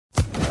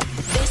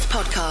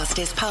podcast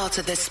is part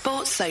of the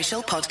Sports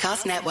Social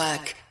Podcast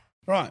Network.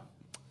 Right.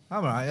 I'm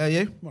all right, are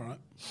you? I'm all right.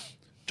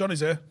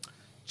 Johnny's here.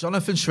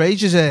 Jonathan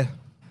Schrager's here.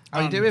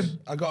 How you doing?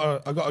 I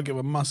gotta give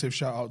a massive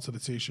shout out to the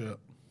t-shirt.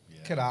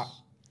 Look at that.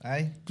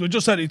 Hey? So he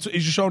just said he's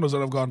just shown us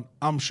and I've gone,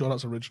 I'm sure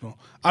that's original.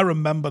 I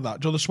remember that.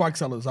 Do you know the swag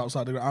sellers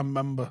outside? I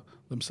remember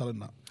them selling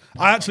that.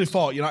 I actually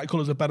thought United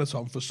Colours of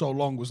Benetton for so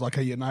long was like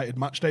a United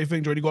match day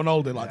thing. Do you know when you go on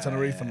holiday like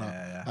Tenerife and that?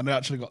 Yeah. And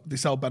they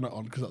sell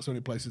Benetton because that's the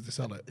only places they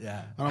sell it.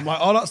 Yeah. And I'm like,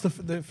 oh, that's the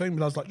thing.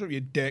 But I was like, you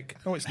dick.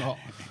 No, it's not.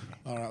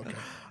 All right, okay.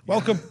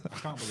 Welcome. I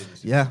can't believe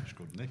this is such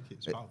good nick.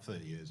 It's about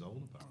 30 years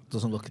old, apparently.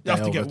 Doesn't look a day You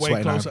have to get over way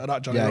 29. closer to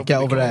that, Johnny. Yeah, get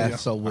over there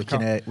so we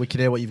can hear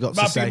what you've got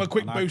to Might say. give him a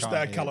quick And I boost can't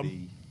there, hear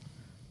Callum.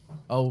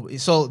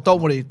 So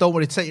don't worry.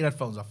 Take your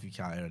headphones off if you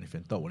can't hear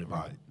anything. Don't worry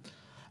about it.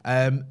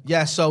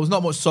 So there's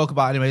not much to talk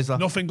about anyways.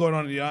 Nothing going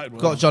on in the United.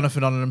 Got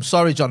Jonathan on, and I'm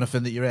sorry,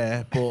 Jonathan, that you're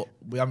here, but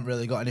we haven't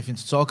really got anything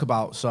to talk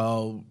about,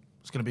 so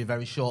it's going to be a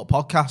very short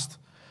podcast.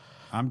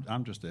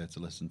 I'm just here to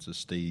listen to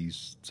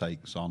Steve's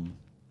takes on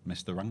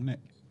Mr. Rangnick.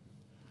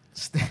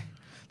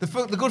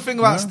 The good thing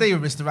about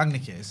Steve with Mr.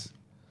 Rangnick is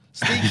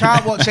Steve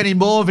can't watch any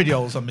more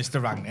videos on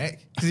Mr. Rangnick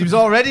because he was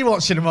already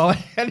watching them all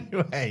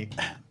anyway.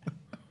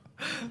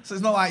 So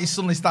it's not like he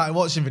suddenly started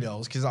watching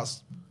videos because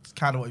that's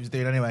kind of what he was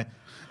doing anyway.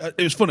 It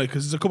was funny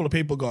because there's a couple of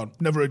people gone,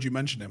 never heard you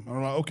mention him. And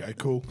I'm like, okay,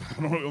 cool. I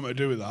don't know what you want me to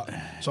do with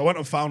that. So I went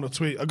and found a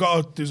tweet.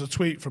 There's a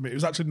tweet from it. It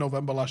was actually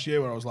November last year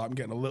where I was like, I'm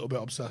getting a little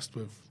bit obsessed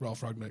with Ralph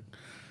Rangnick.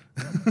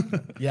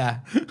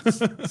 Yeah.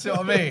 See what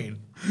I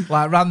mean?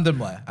 Like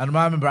randomly. And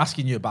I remember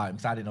asking you about him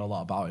because I didn't know a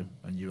lot about him.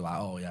 And you were like,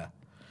 oh, yeah.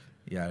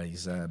 Yeah,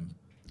 he's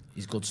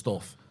good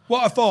stuff.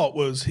 What I thought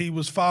was he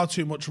was far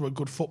too much of a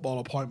good football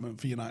appointment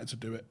for United to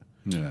do it.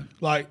 Yeah.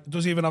 Like,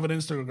 does he even have an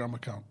Instagram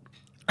account?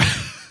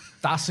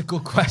 That's a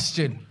good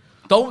question.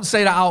 Don't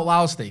say that out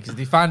loud, Steve, because if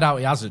they find out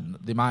he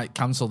hasn't, they might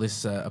cancel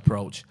this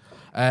approach.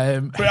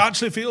 But it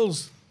actually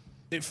feels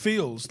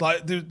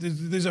like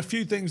there's a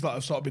few things that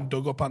have sort of been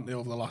dug up, haven't they,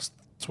 over the last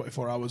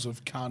 24 hours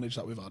of carnage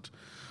that we've had.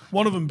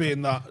 One of them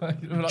being that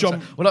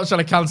we're not trying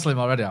to cancel him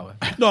already, are we?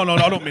 No,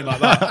 I don't mean like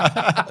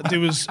that.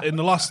 There was in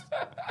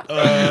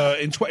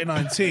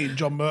 2019,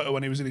 John Murtagh,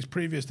 when he was in his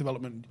previous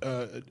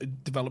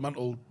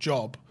developmental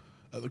job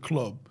at the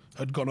club,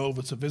 had gone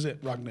over to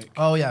visit Rangnick.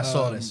 Oh yeah,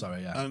 saw this.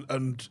 Sorry, yeah.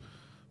 And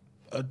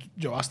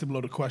asked him a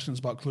load of questions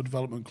about club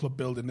development, club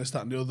building, this,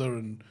 that, and the other,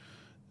 and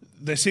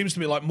there seems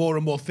to be like more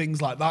and more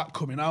things like that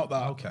coming out.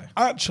 That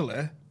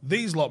actually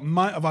these lot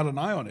might have had an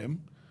eye on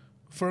him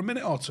for a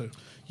minute or two.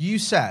 You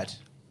said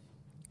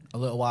a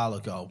little while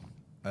ago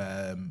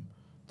that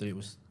it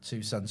was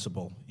too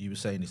sensible. You were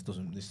saying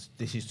this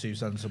is too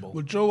sensible.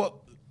 Well, do you know what?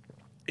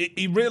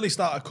 He really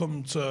started to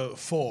come to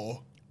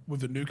fore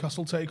with the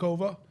Newcastle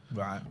takeover,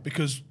 right?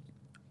 Because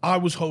I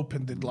was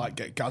hoping they'd like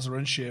get Gazza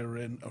and Shearer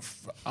in,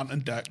 Ant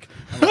and Deck,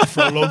 and like,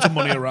 throw loads of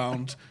money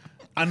around,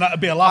 and that'd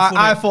be a laugh.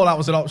 I thought that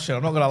was an option.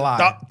 I'm not going to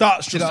lie.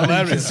 That's just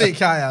hilarious. See,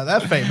 they're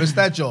famous.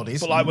 They're Geordies.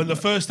 But like when the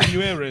first thing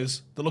you hear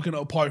is they're looking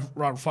at a point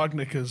Ralph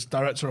Rangnick as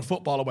director of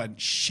football, I went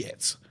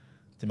shit.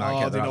 They know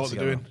what they're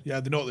doing.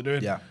 Yeah, they know what they're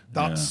doing. Yeah.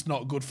 That's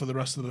not good for the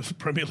rest of the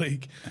Premier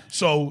League.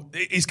 So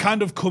he's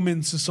kind of come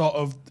into sort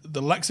of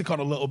the lexicon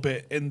a little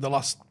bit in the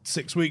last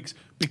 6 weeks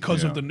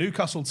because of the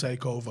Newcastle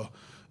takeover.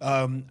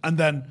 And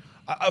then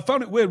I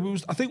found it weird.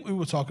 I think we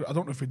were talking, I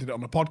don't know if we did it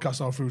on the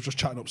podcast or if we were just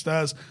chatting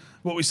upstairs,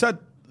 but we said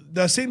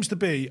there seems to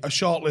be a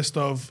short list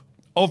of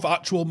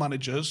actual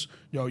managers,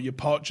 your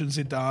Poch and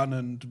Zidane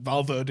and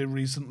Valverde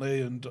recently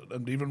and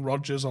even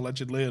Rodgers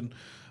allegedly and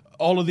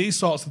all of these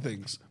sorts of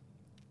things.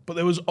 But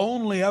there was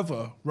only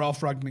ever Ralph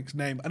Rangnick's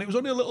name. And it was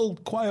only a little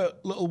quiet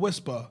little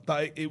whisper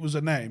that it was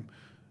a name.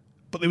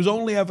 But there was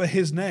only ever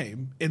his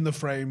name in the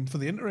frame for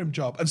the interim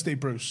job. And Steve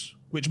Bruce,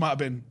 which might have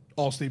been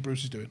all Steve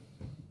Bruce is doing.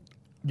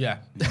 Yeah.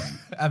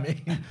 I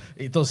mean,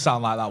 it does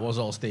sound like that was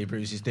all Steve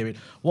Bruce is doing.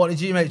 What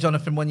did you make,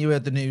 Jonathan, when you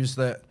heard the news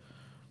that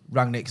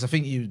Rangnick... Because I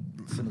think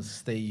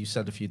Steve, you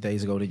said a few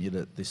days ago, didn't you,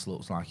 that this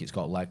looks like it's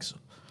got legs.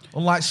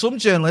 Unlike some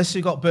journalists who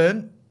got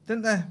burnt,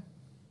 didn't they?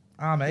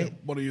 Mate. Yeah,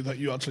 what are you that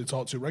you actually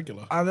talk to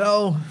regular? I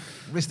know.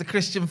 Mr.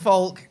 Christian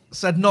Falk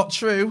said not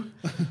true,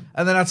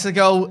 and then I had to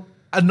go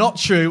a not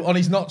true on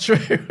his not true,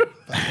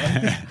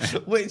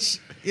 which,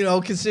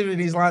 considering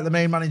he's like the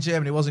main man in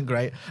Germany, wasn't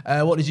great.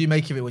 What did you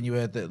make of it when you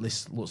heard that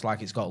this looks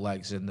like it's got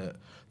legs and that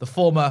the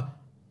former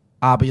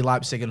RB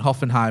Leipzig and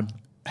Hoffenheim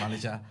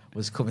manager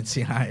was coming to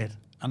United?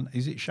 And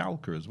is it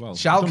Schalke as well?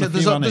 Schalke,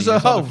 there's a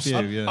host.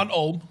 And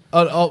Ulm.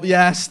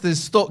 Yes, there's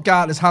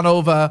Stuttgart, there's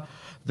Hanover.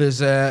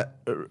 There's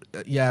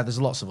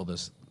lots of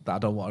others that I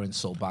don't want to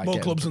insult by. More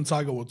clubs than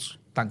Tiger Woods.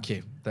 Thank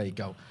you. There you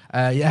go.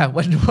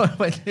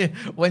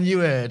 When you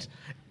heard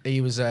he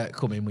was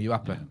coming, were you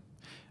happy? Yeah.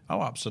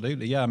 Oh,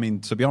 absolutely. Yeah. I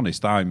mean, to be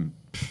honest, I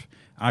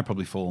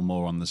probably fall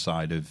more on the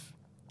side of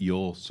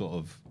your sort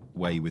of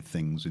way with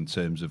things in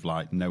terms of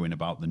like knowing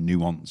about the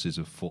nuances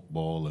of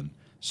football and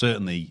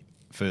certainly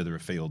further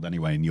afield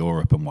anyway in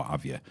Europe and what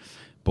have you.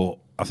 But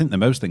I think the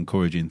most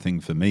encouraging thing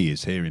for me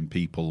is hearing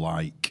people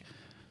like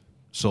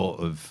sort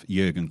of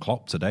Jurgen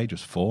Klopp today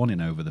just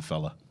fawning over the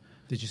fella.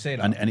 Did you say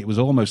that? And it was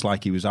almost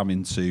like he was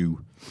having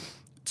to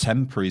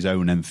temper his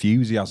own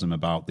enthusiasm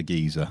about the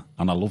geezer,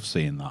 and I love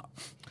seeing that.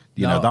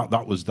 You know,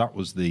 that was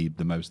the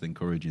most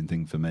encouraging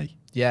thing for me.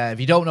 Yeah, if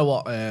you don't know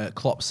what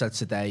Klopp said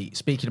today,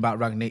 speaking about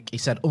Rangnick, he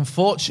said,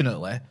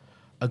 unfortunately,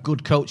 a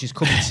good coach is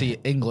coming to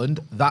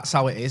England. That's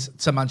how it is,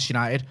 to Manchester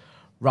United.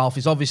 Ralph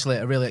is obviously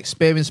a really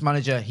experienced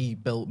manager. He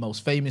built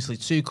most famously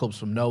 2 clubs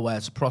from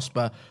nowhere to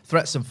prosper,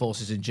 threats and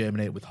forces in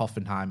Germany with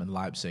Hoffenheim and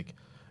Leipzig.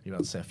 You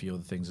had to say a few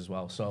other things as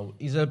well. So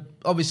he's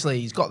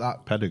got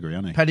that pedigree,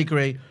 hasn't he?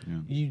 Pedigree.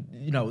 Yeah.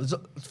 You know,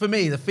 for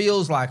me, there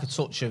feels like a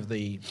touch of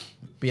the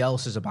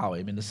Bielsa's about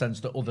him in the sense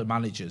that other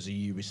managers who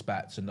you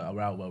respect and that are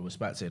well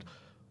respected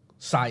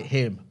cite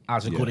him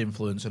as a good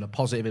influence and a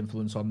positive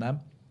influence on them.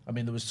 I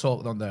mean, there was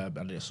talk on there,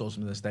 and I saw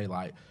something this day,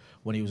 like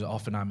when he was at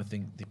Hoffenheim, I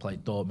think they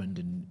played Dortmund,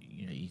 and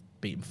he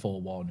beat them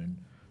 4-1 and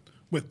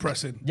with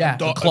pressing. Yeah,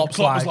 and Klopp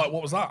was like,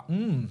 "What was that?"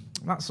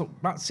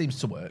 That seems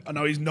to work. I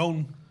know he's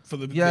known for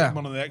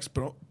one of the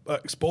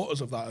exporters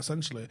of that,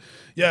 essentially.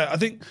 Yeah, I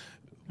think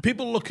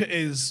people look at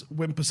his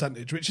win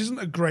percentage, which isn't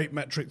a great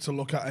metric to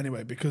look at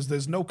anyway, because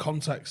there's no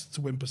context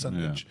to win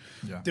percentage.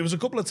 Yeah. There was a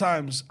couple of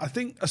times, I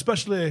think,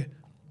 especially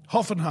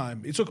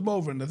Hoffenheim, he took them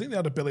over, and I think they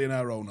had a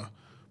billionaire owner,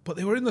 but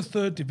they were in the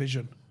 3rd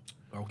division.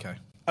 Okay.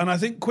 And I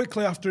think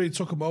quickly after he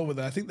took them over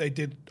there, I think they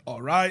did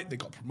all right, they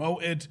got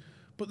promoted,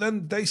 but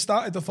then they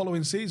started the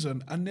following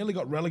season and nearly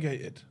got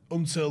relegated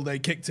until they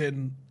kicked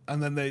in,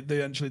 and then they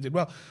eventually did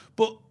well.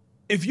 But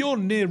if you're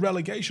near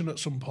relegation at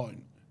some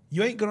point,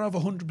 you ain't going to have a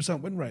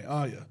 100% win rate,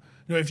 are you?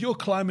 You know, if you're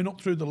climbing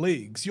up through the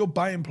leagues, you're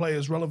buying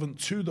players relevant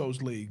to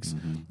those leagues.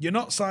 Mm-hmm. You're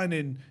not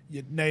signing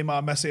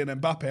Neymar, Messi,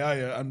 and Mbappe, are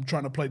you, and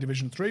trying to play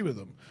Division 3 with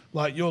them.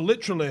 Like, you're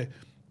literally...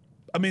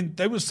 I mean,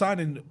 they were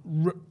signing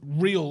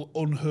real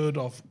unheard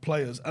of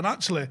players. And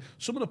actually,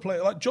 some of the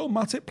players, like Joe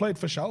Matip played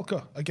for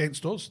Schalke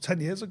against us 10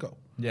 years ago.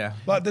 Yeah.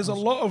 Like, there's a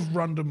lot of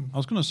random... I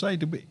was going to say,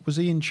 was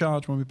he in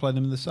charge when we played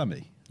him in the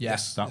semi?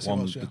 Yes. That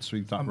one,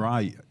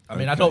 right. I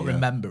mean, I don't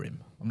remember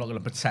him. I'm not going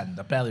to pretend.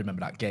 I barely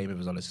remember that game, if I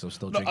was honest, so I'm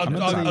still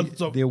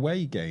drinking. The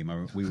away game,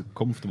 we were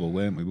comfortable,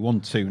 weren't we? We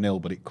won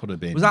 2-0, but it could have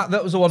been...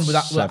 That was the one with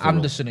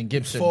Anderson and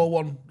Gibson?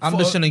 4-1.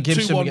 Anderson and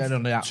Gibson were getting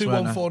on the apps,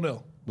 2-1,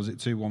 4-0. Was it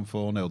 2-1,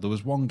 4-0? There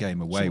was one game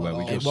away where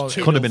we just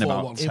could have been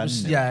about 10.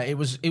 It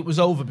was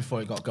over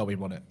before it got going,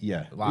 wasn't it?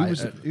 Yeah.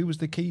 Who was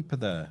the keeper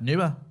there?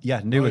 Neuer.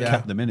 Yeah, Neuer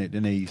kept them in it,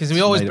 didn't he? Because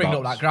we always bring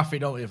up that graphic,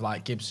 don't we, of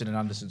like Gibson and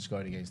Anderson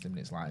scoring against him, and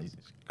it's like,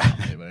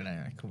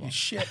 come on.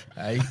 Shit.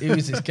 Who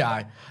is this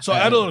guy? So I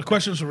had a lot of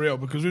questions for Rio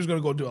because we was going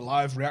to go do a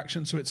live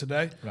reaction to it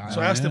today. Right.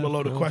 So I asked him a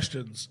load of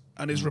questions,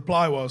 and his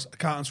reply was, I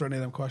can't answer any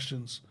of them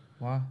questions.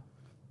 Why?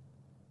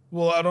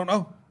 Well, I don't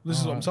know. This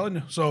is what I'm telling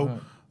you.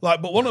 So...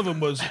 but one of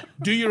them was,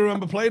 do you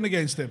remember playing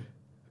against him?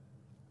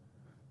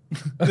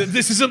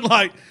 This isn't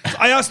like...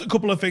 I asked a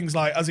couple of things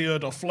like, has he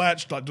heard of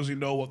Fletch? Like, does he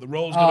know what the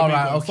role's going to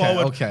be going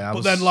forward?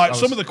 Okay.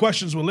 Some of the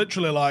questions were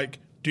literally like,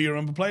 do you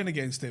remember playing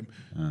against him?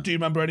 Do you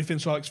remember anything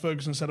Sir Alex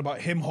Ferguson said about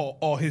him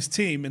or his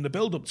team in the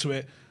build-up to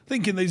it?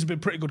 Thinking these have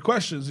been pretty good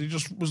questions. He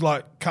just was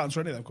like, can't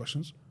answer any of them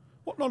questions.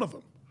 What, none of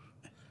them?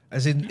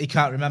 As in, he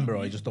can't remember,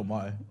 or he just don't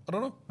want to? I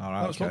don't know. All right, I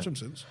haven't spoken to him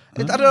since.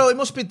 I don't know. It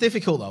must be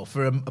difficult, though,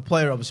 for a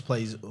player who obviously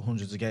plays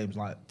hundreds of games,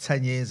 like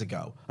 10 years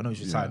ago. I know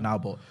he's retired now,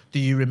 but do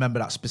you remember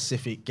that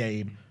specific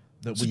game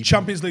that we...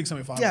 Champions League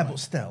semi-final. Yeah, but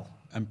still.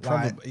 And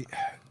probably...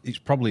 It's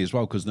probably as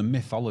well because the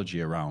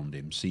mythology around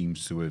him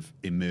seems to have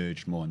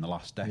emerged more in the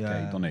last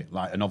decade, doesn't it?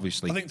 Like, and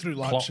obviously, I think through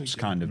Klopp's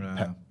kind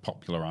of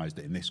popularised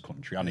it in this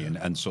country, hasn't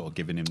he? And sort of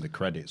giving him the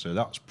credit. So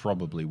that's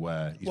probably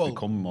where he's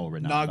become more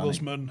renowned.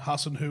 Nagelsmann,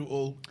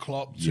 Hasenhüttl,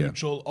 Klopp,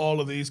 Tuchel, all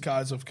of these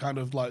guys have kind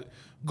of like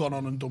gone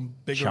on and done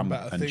bigger and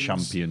better things. And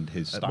championed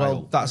his style.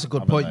 Well, that's a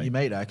good point you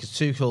made there, because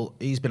Tuchel,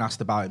 he's been asked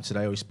about him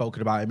today, or he's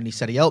spoken about him, and he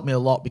said he helped me a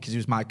lot because he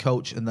was my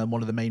coach and then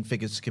one of the main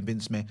figures to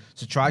convince me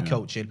to try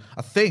coaching.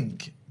 I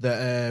think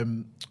that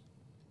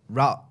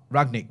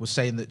Rangnick was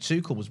saying that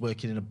Tuchel was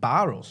working in a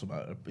bar or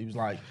something. He was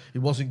like, he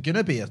wasn't going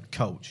to be a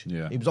coach.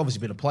 Yeah. He was obviously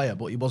been a player,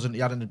 but he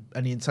hadn't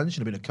any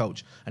intention of being a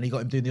coach. And he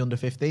got him doing the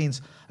under-15s.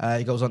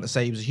 He goes on to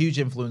say he was a huge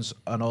influence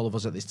on all of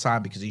us at this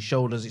time because he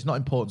showed us it's not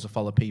important to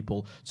follow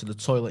people to the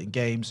toilet in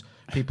games.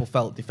 People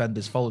felt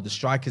defenders followed the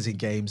strikers in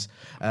games.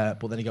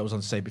 But then he goes on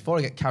to say, before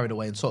I get carried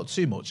away and talk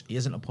too much, he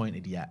isn't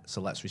appointed yet,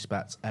 so let's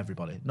respect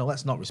everybody. No,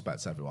 let's not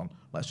respect everyone.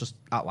 Let's just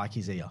act like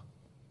he's here.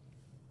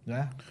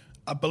 Yeah.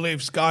 I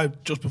believe Sky,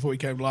 just before we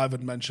came live,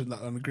 had mentioned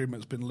that an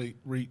agreement's been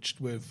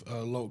reached with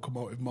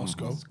Lokomotiv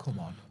Moscow. Come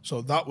on.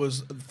 So that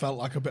felt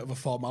like a bit of a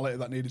formality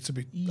that needed to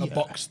be, a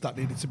box that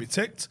needed to be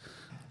ticked.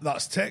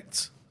 That's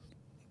ticked.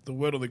 The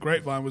word on the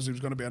grapevine was he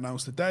was going to be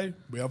announced today.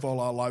 We have all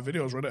our live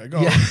videos ready to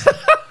go. Yeah.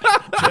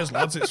 Cheers,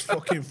 lads. It's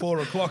fucking 4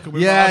 o'clock. And do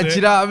you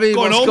know what I mean?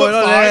 What's going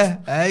on here?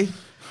 Hey?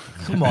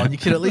 Come on, you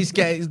can at least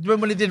get... Remember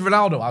when he did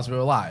Ronaldo as we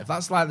were live?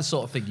 That's like the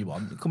sort of thing you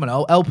want. Come on,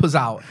 help us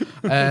out.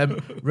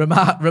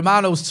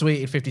 Romano's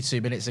tweeted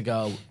 52 minutes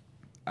ago,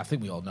 I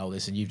think we all know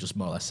this, and you've just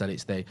more or less said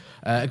it's the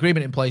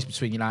agreement in place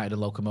between United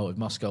and Lokomotiv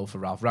Moscow for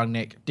Ralf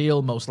Rangnick.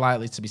 Deal most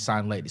likely to be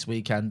signed late this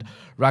weekend.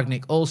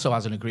 Rangnick also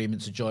has an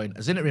agreement to join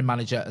as interim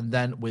manager and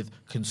then with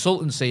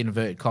consultancy, in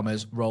inverted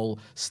commas, role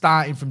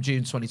starting from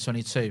June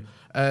 2022.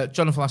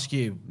 Jonathan, I'll ask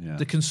you,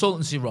 the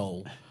consultancy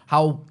role,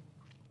 how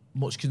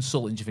much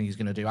consulting do you think he's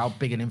going to do? How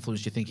big an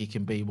influence do you think he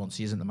can be once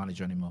he isn't the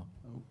manager anymore?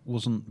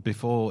 Wasn't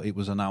before it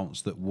was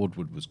announced that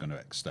Woodward was going to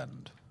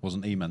extend?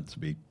 Wasn't he meant to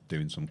be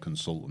doing some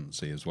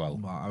consultancy as well?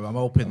 I'm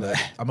hoping that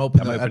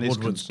Ed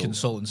Woodward's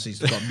consultancy's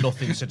got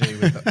nothing to do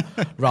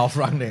with Ralf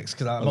Rangnick's,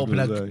 because I'm hoping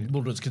Ed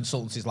Woodward's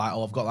consultancy's like,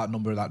 I've got that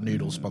number of that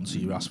noodle sponsor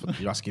you're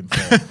asking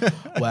for,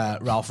 where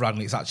Ralf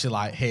Rangnick's actually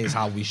like, here's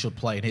how we should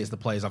play and here's the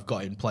players I've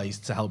got in place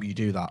to help you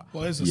do that.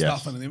 Well, here's the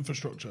staff and the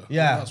infrastructure.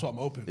 Yeah, that's what I'm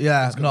hoping.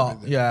 Yeah,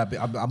 but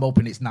I'm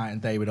hoping it's night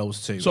and day with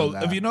those two. So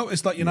have you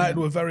noticed that United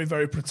were very,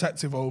 very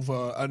protective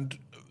over and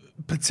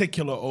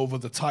particular over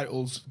the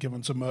titles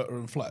given to Murta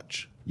and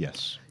Fletch?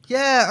 Yes.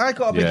 Yeah, I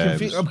got a bit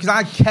confused because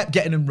I kept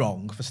getting them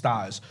wrong for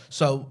starters.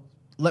 So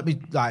let me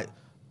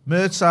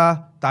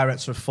Murta,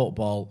 director of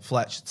football,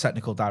 Fletch,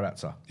 technical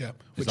director. Yeah,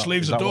 which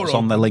leaves a that door what's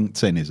open on their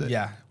LinkedIn, is it?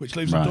 Yeah, which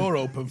leaves a door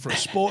open for a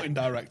sporting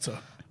director.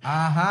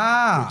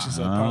 Aha! Which is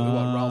apparently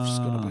what Ralph's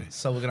going to be.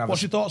 So we're gonna have.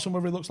 What's your thoughts on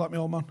whether he looks like my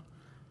old man?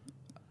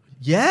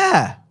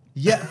 Yeah.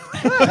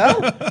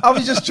 How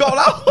we just dropped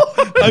out?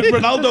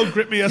 Ronaldo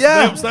gripped me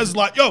yesterday upstairs,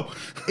 like, yo.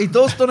 He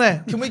does, doesn't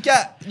it? Can we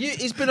get?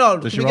 He's been on.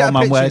 Does can your we old get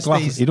man a wear picture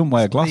glasses? He don't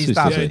wear glasses,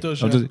 does he? He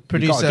does,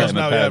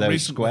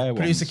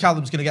 Producer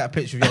Callum's going to get a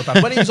picture of your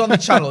dad when he was on the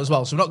channel as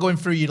well. So we're not going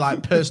through your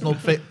like personal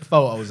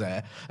photos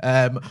here.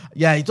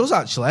 Yeah, he does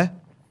actually. Do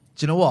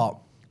you know what?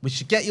 We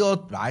should get your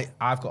right.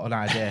 I've got an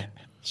idea.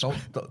 So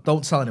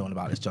don't tell anyone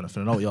about this,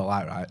 Jonathan. I know what you're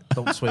like, right?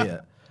 Don't tweet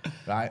it,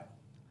 right?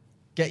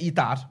 Get your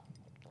dad.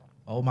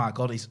 Oh my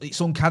God, it's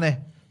uncanny.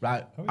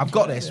 Right, I've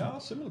got this. Yeah,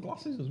 similar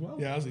glasses as well.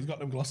 Yeah, he's got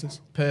them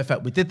glasses.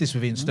 Perfect. We did this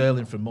with Ian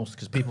Sterling from Must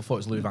because people thought it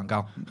was Louis van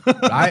Gaal.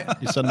 Right?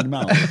 You're sending him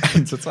out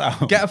into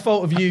town. Get a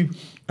photo of you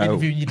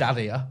interviewing your dad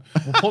here.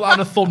 We'll put that on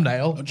a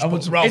thumbnail. And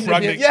we'll Ralf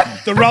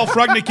Rangnick. The Ralf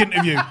Rangnick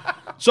interview.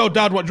 So,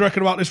 Dad, what do you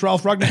reckon about this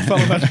Ralf Rangnick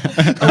fella, man?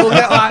 And we'll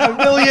get like 1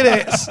 million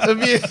hits of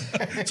you.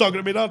 Talking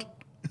to me, Dad.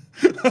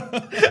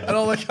 And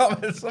all the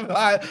comments are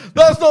like,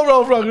 that's not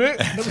Ralf Rangnick.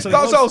 That's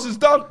how it's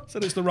done.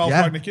 Said it's the Ralf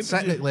Rangnick interview.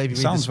 Technically, if you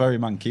sounds very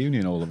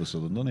Mancunian all of a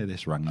sudden, doesn't he,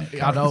 this Rangnick?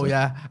 I know,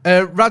 yeah.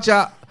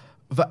 Raja...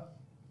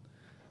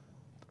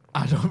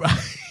 I don't...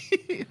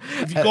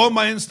 If you go on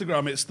my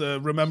Instagram, it's the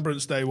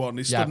Remembrance Day one.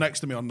 He stood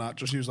next to me on that.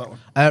 Just use that one.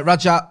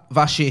 Raja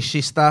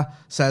Vashishista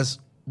says,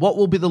 what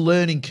will be the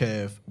learning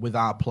curve with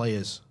our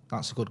players?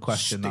 That's a good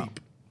question.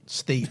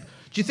 Steep.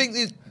 Do you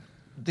think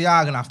they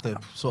are going to have to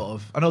sort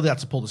of... I know they had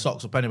to pull the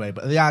socks up anyway,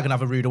 but they are going to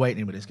have a rude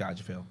awakening with this guy, do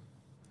you feel?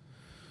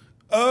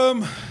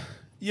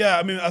 Yeah,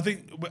 I mean, I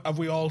think... Have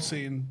we all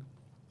seen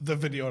the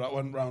video that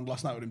went round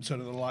last night with him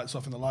turning the lights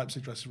off in the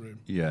Leipzig dressing room?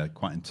 Yeah,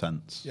 quite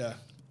intense. Yeah.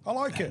 I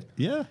like it.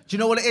 Yeah. Do you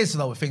know what it is,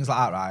 though, with things like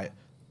that, right?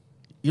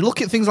 You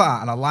look at things like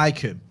that, and I like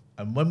him.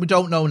 And when we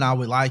don't know now,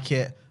 we like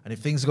it. And if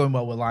things are going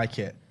well, we like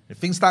it. If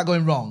things start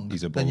going wrong,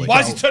 he's a bully. Why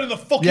is he turning the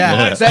fucking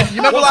lights off? You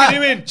remember What's he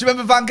doing? Do you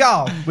remember Van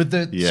Gaal with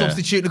the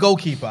substitute the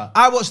goalkeeper?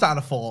 I watched that and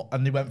I thought,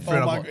 and he went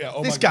through.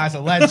 This guy's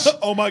a ledge.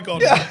 Oh my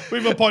God. Yeah.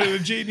 We've appointed a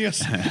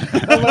genius.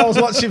 And when I was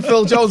watching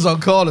Phil Jones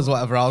on corners, or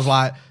whatever, I was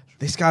like,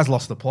 this guy's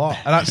lost the plot.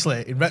 And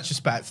actually, in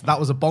retrospect, that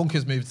was a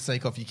bonkers move to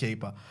take off your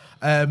keeper.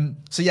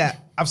 So yeah,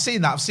 I've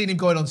seen that. I've seen him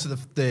going onto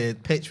the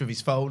pitch with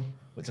his phone,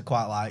 which I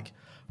quite like.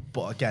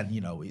 But again,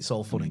 you know, it's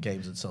all fun and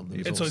games until the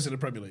results. Until he's in the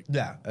Premier League.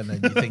 Yeah, and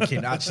then you're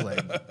thinking, actually,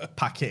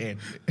 pack it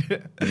in.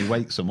 And he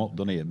wakes them up,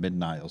 doesn't he, at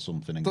midnight or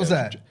something? And Does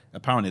goes, it?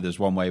 Apparently, there's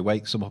one way he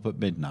wakes them up at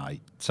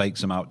midnight,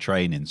 takes them out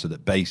training, so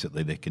that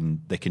basically they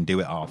can do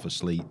it half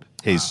asleep.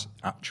 His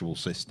actual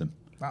system,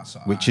 that's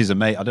all which right. is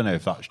amazing. I don't know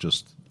if that's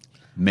just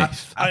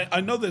myth. I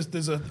know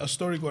there's a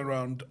story going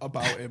around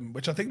about him,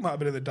 which I think might have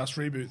been in the Das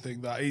Reboot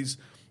thing, that he's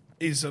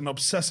an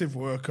obsessive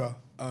worker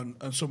and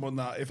someone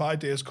that if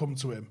ideas come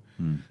to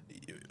him,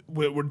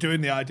 we're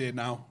doing the idea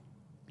now.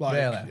 Like,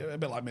 really? A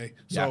bit like me.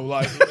 So,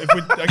 like, if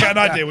I get an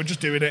idea, we're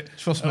just doing it.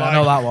 Trust me, I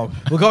know that one.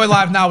 We're going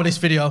live now with this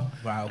video.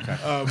 Right,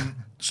 okay.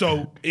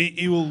 So,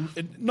 he will,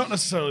 not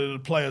necessarily the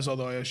players,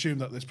 although I assume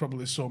that there's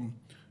probably some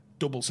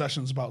double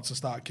sessions about to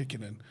start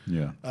kicking in.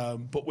 Yeah.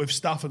 But with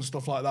staff and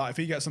stuff like that, if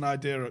he gets an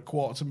idea at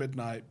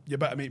 1:45, you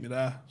better meet me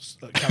there,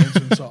 at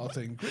Carrington sort of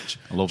thing. Which,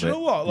 I love do you it.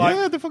 know what? Like,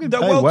 yeah, they're they're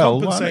well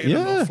well compensated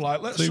enough.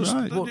 Like, let's just,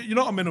 right. you're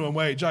not a minimum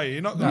wage, are you?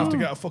 You're not going to have to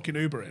get a fucking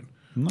Uber in.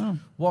 No.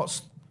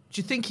 Do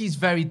you think he is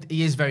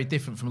very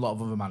different from a lot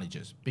of other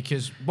managers?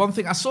 Because one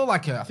thing I saw, I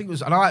think it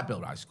was, and I like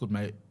Bill Rice, good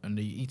mate, and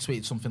he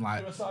tweeted something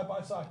like, a side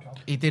by side, Cal.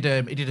 he did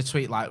a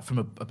tweet like from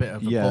a bit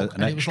of a book,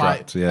 an and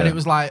extract, and it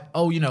was like,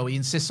 oh, you know, he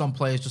insists on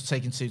players just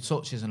taking 2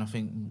 touches, and I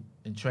think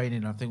in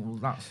training, I think, well,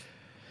 that's.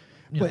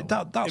 But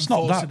that's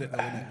not that.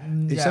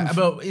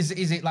 But is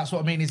it? That's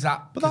what I mean. Is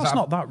that? But that's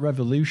not that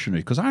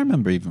revolutionary, because I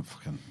remember even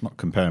fucking not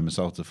comparing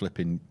myself to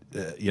flipping,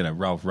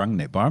 Ralf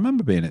Rangnick, but I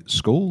remember being at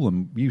school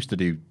and we used to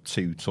do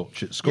 2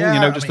 touch at school,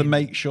 Yeah, just to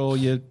make sure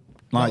you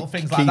little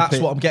things like that's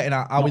what I'm getting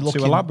at. Are we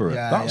looking too elaborate?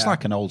 Yeah, that's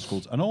like an old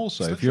school. And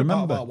also, if you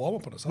remember,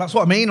 that's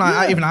what I mean.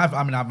 Like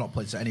I've not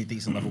played at any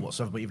decent level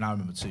whatsoever. But even I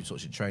remember 2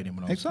 touch in training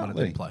when I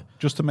didn't play.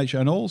 Just to make sure.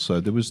 And also,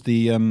 there was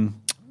the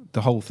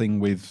whole thing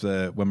with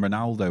when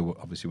Ronaldo,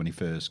 obviously when he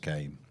first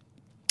came,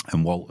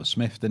 and Walter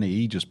Smith, didn't he?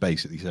 He just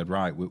basically said,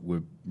 right,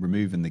 we're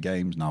removing the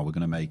games now. We're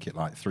going to make it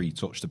like 3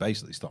 touch to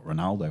basically stop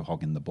Ronaldo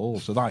hogging the ball.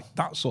 So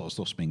that sort of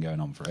stuff's been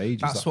going on for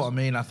ages. That's what I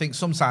mean. I think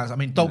sometimes,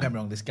 don't get me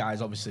wrong, this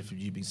guy's obviously,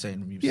 you've been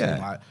saying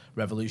like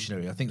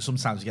revolutionary. I think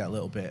sometimes you get a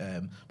little bit,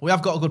 but we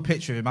have got a good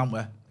picture of him, haven't we?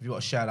 If you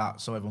want to share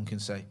that so everyone can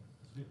see.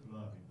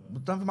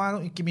 Never mind,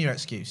 don't give me your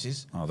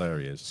excuses. Oh, there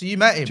he is. So you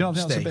met him,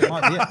 Steve?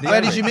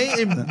 Where did you meet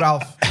him,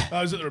 Ralph?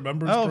 I was at the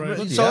Remembrance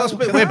Parade. So that's a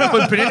bit weird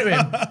bumping into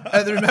him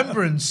at the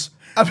Remembrance.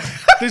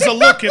 There's a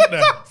look, isn't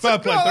there? Fair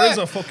play. There is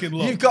a fucking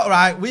look.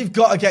 We've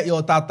got to get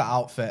your dad that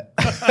outfit.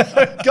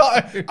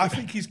 Got to. I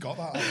think he's got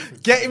that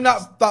outfit. Get him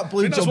that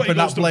blue jumper and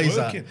that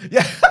blazer.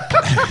 Yeah.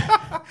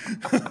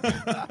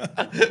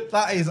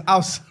 That is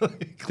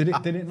absolutely.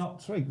 Did it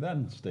not twig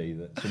then, Steve,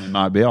 that something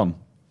might be on?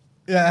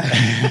 Yeah.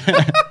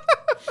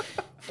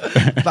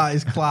 That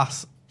is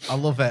class. I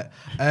love it.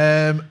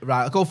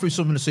 Right, I'll go through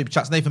some of the super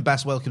chats. Nathan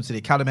Best, welcome to the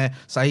academy.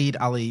 Saeed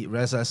Ali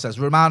Reza says,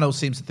 Romano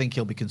seems to think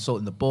he'll be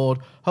consulting the board.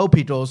 Hope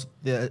he does.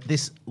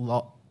 This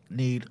lot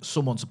need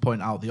someone to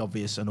point out the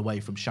obvious and away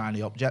from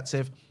shiny object.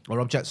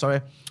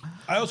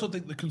 I also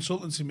think the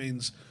consultancy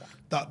means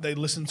that they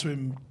listen to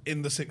him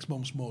in the 6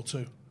 months more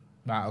too.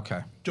 Right,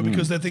 okay. Just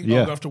because they think,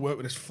 I have to work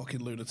with this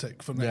fucking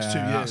lunatic for the next 2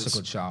 years. That's a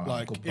good shout.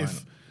 Like, good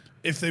point.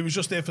 If they was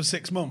just there for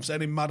 6 months,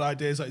 any mad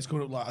ideas that he's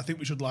coming up, like, I think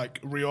we should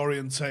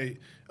reorientate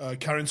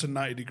Carrington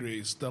 90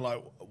 degrees. They're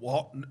like,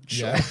 what?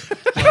 Sure. Yeah.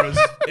 Whereas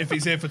if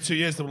he's here for 2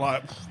 years, they're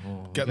like,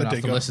 get the digger.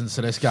 Have to listen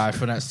to this guy for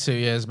the next 2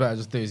 years. Better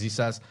just do as he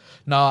says.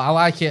 No, I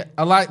like it.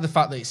 I like the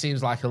fact that it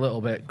seems like a little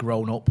bit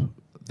grown up,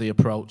 the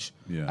approach.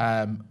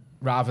 Yeah.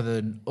 Rather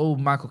than,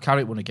 Michael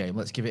Carrick won a game,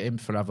 let's give it him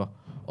forever.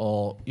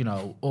 Or,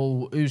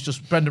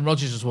 Brendan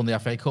Rodgers just won the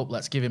FA Cup,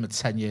 let's give him a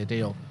 10-year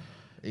deal.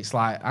 It's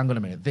like, hang on a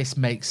minute, this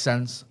makes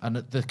sense. And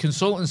the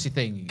consultancy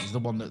thing is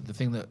the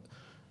thing that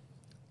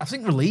I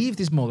think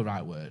relieved is more the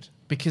right word.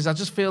 Because I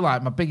just feel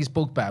like my biggest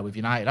bugbear with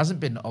United hasn't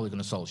been Ole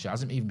Gunnar Solskjaer,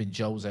 hasn't even been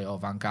Jose or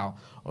Van Gaal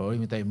or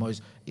even Dave Moyes.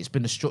 It's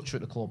been the structure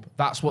at the club.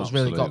 That's what's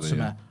really got to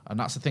me. And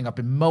that's the thing I've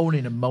been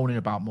moaning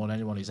about more than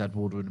anyone is Ed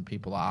Woodward and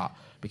people like that.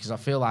 Because I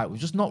feel like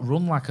we've just not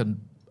run like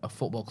a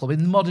football club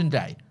in the modern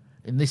day.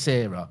 In this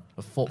era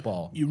of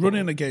football, you're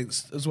running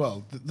against as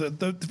well.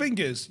 The thing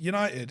is,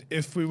 United,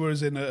 if we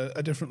was in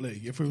a different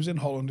league, if we was in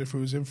Holland, if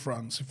we was in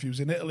France, if we was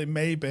in Italy,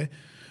 maybe,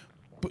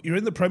 but you're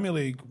in the Premier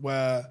League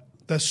where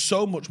there's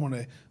so much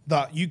money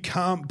that you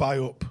can't buy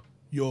up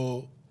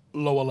your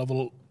lower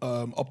level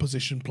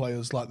opposition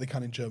players like they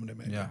can in Germany,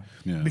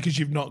 maybe, because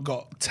you've not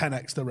got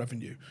 10x the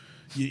revenue.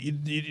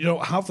 You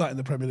don't have that in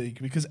the Premier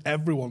League because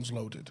everyone's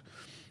loaded.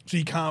 So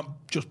you can't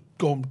just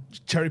go and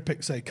cherry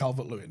pick, say,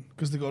 Calvert-Lewin,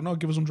 because they go, no,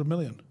 give us 100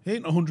 million. He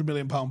ain't a £100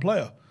 million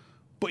player,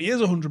 but he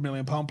is a £100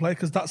 million player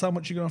because that's how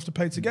much you're going to have to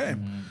pay to get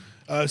him.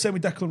 Same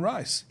with Declan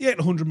Rice. He ain't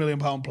a £100 million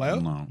player,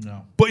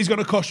 no. But he's going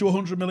to cost you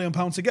 £100 million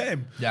to get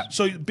him. Yeah.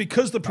 So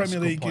because the Premier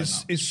League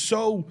is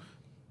so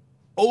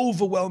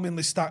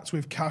overwhelmingly stacked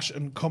with cash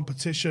and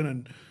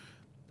competition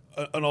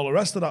and all the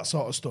rest of that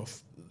sort of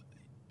stuff,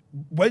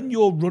 when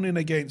you're running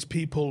against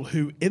people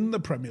who in the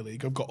Premier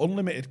League have got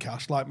unlimited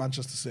cash, like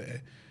Manchester City,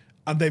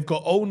 and they've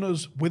got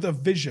owners with a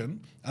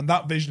vision, and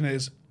that vision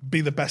is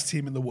be the best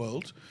team in the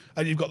world,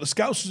 and you've got the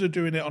Scousers who are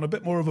doing it on a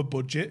bit more of a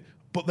budget,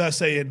 but they're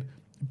saying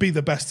be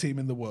the best team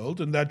in the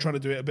world, and they're trying to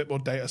do it a bit more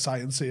data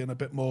sciencey and a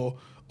bit more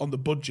on the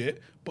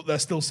budget, but they're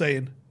still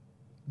saying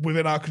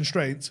within our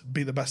constraints,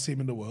 be the best team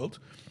in the world.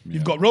 Yeah.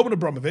 You've got Roman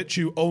Abramovich,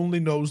 who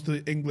only knows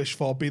the English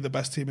for be the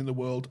best team in the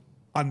world,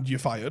 and you're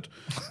fired.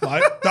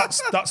 Like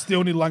that's the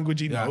only language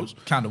he knows.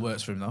 Kind of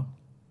works for him though.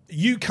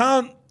 You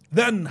can't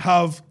then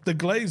have the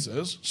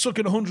Glazers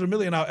sucking 100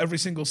 million out every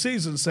single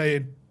season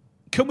saying,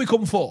 can we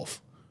come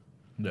fourth?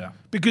 Yeah.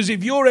 Because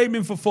if you're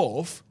aiming for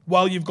fourth,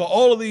 while you've got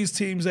all of these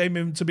teams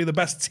aiming to be the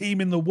best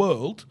team in the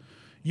world,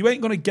 you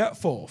ain't going to get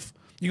fourth.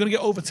 You're going to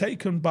get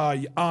overtaken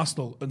by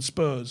Arsenal and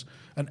Spurs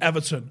and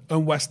Everton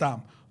and West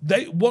Ham.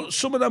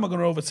 Some of them are going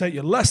to overtake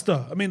you.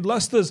 Leicester,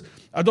 Leicester's,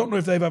 I don't know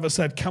if they've ever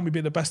said, can we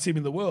be the best team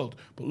in the world?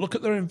 But look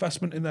at their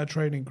investment in their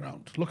training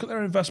ground. Look at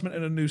their investment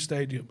in a new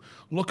stadium.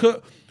 Look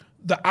at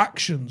the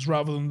actions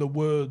rather than the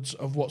words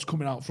of what's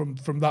coming out from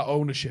that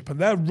ownership. And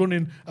they're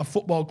running a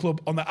football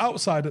club on the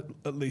outside,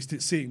 at least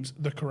it seems,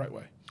 the correct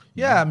way.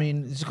 Yeah,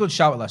 it's a good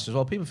shout at Leicester as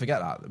well. People forget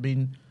that.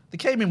 They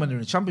came in when they were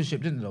in the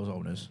Championship, didn't they, those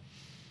owners?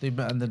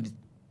 And then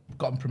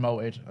got them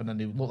promoted, and then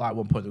they looked like at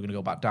one point they were going to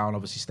go back down,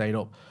 obviously stayed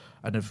up,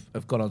 and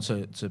have gone on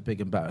to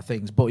big and better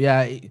things. But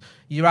yeah,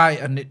 you're right,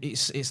 and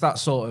it's that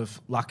sort of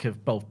lack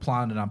of both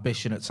plan and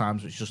ambition at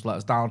times which just let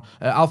us down.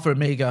 Alpha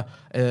Omega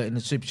in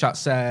the super chat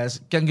says,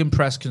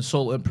 Gegenpress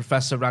consultant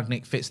Professor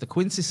Ragnick fits the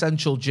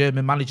quintessential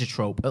German manager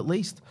trope, at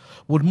least.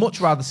 Would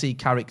much rather see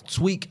Carrick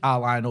tweak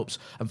our lineups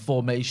and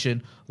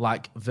formation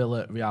like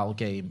Villa Real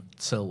game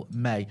till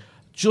May.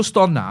 Just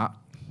on that,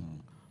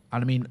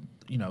 And I mean,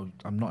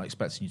 I'm not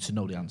expecting you to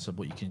know the answer,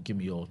 but you can give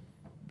me your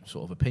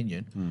sort of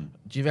opinion.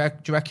 Do you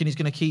reckon he's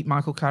going to keep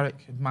Michael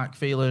Carrick, Mike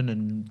Phelan,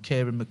 and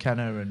Kieran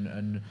McKenna,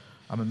 and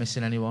am I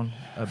missing anyone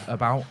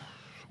about?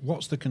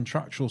 What's the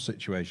contractual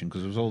situation?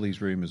 Because there's all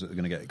these rumours that they're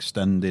going to get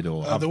extended,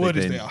 or the word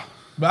is they are.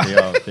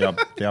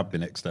 They have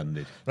been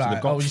extended. Right. So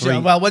they've got 3.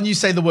 Well, when you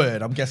say the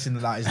word, I'm guessing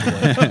that is the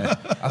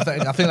word.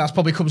 I think that's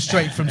probably come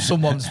straight from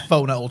someone's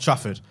phone at Old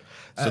Trafford.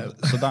 So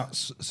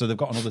they've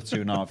got another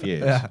 2.5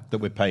 years that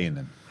we're paying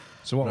them.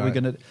 So what are we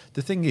going to?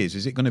 The thing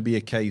is it going to be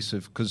a case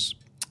of, because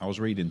I was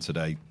reading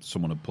today,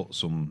 someone had put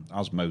some,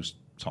 as most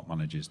top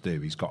managers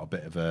do, he's got a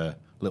bit of a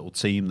little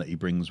team that he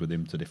brings with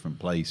him to different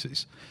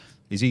places.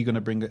 Is he going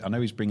to bring? I know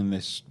he's bringing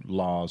this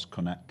Lars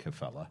Konetka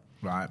fella.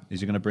 Right.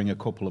 Is he going to bring a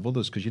couple of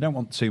others? Because you don't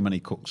want too many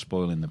cooks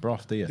spoiling the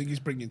broth, do you? I think he's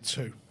bringing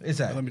 2. Is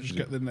it? Let me just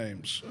get the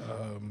names.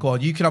 Go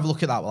on, you can have a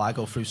look at that while I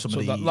go through some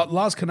of the...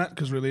 Lars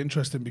Konetka is really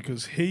interesting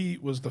because he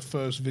was the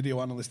first video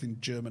analyst in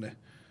Germany.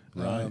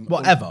 Right.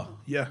 Whatever?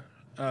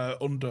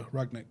 Under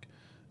Ragnick.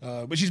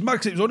 Which is mad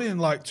because it was only in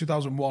like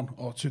 2001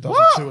 or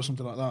 2002 or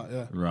something like that,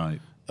 yeah. Right.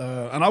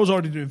 And I was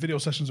already doing video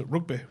sessions at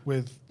rugby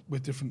with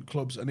different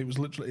clubs, and it was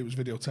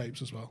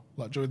videotapes as well,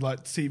 like during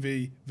like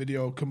TV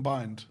video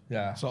combined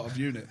sort of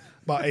unit,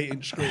 about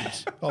 8-inch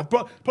screens.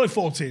 Probably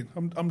 14.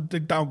 I'm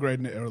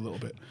downgrading it here a little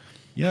bit.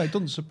 Yeah, it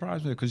doesn't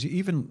surprise me because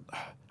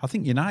I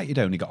think United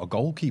only got a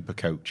goalkeeper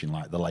coach in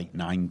like the late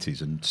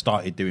 90s and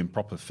started doing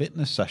proper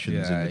fitness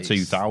sessions in the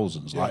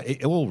 2000s. Like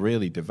it all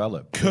really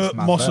developed. Kurt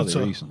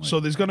Mosseter. So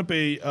there's going to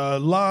be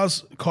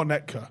Lars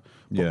Konetka,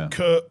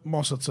 Kurt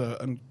Mosseter,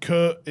 and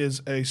Kurt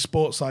is a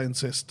sports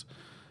scientist.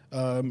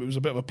 It was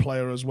a bit of a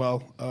player as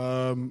well.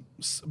 A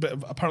bit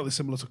of apparently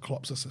similar to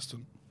Klopp's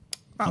assistant.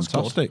 That's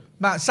fantastic. Good.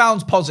 That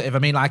sounds positive. I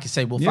mean, like I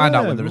say, we'll find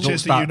out when the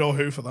results start. You know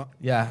who for that?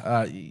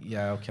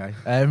 Yeah, okay.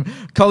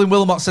 Colin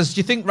Wilmot says, do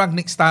you think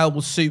Rangnick's style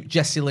will suit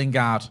Jesse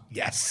Lingard?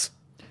 Yes.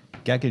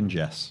 Gegen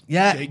Jess.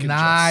 Yeah, Gegen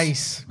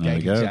nice.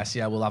 Gegen Jess,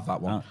 yeah, we'll have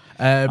that one.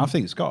 I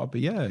think it's got to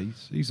be,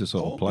 he's the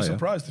sort of player. I'd be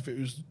surprised if it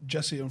was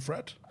Jesse and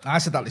Fred. I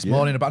said that this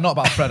morning, not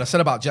about Fred. I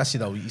said about Jesse,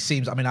 though. He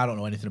seems, I don't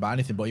know anything about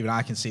anything, but even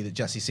I can see that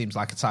Jesse seems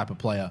like a type of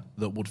player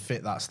that would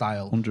fit that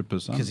style.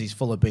 100%. Because he's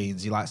full of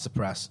beans, he likes to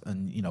press,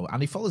 and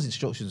he follows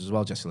instructions as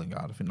well, Jesse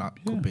Lingard. I think that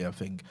could be a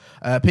thing.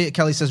 Peter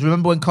Kelly says,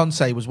 remember when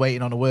Conte was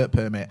waiting on a work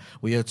permit?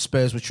 We heard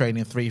Spurs were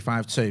training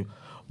 3-5-2.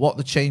 What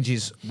the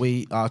changes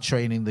we are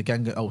training the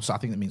Gengen... Oh, so I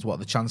think that means what are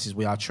the chances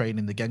we are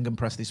training the Gengen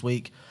press this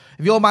week?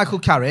 If you're Michael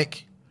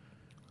Carrick,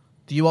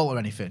 do you alter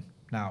anything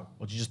now?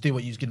 Or do you just do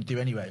what you're going to do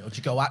anyway? Or do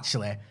you go,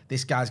 actually,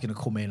 this guy's going to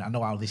come in, I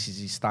know how this is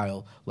his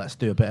style, let's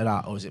do a bit of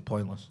that, or is it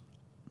pointless?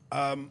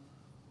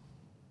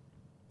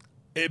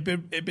 It'd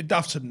be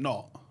daft to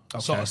not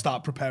sort of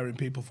start preparing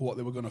people for what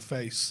they were going to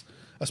face,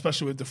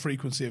 especially with the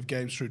frequency of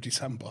games through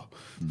December.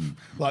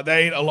 Like, there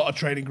ain't a lot of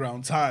training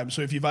ground time,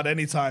 so if you've had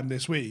any time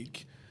this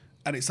week...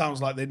 And it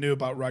sounds like they knew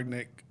about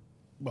Ragnick,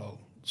 well,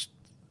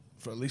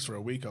 for at least for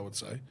a week, I would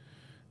say.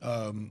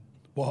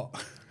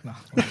 What?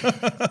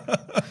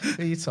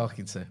 Who are you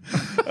talking to?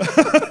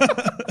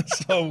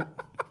 So,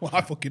 well,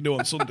 I fucking knew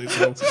on Sunday,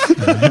 so.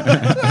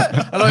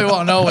 I know you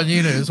want to know when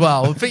you knew as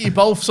well. I think you're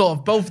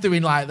both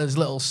doing like those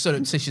little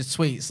surreptitious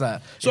tweets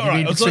that if you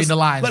read between the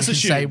lines, you can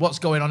say, what's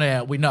going on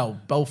here? We know,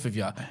 both of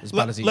you, as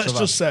bad as each other. Let's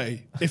just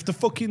say,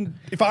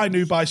 if I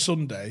knew by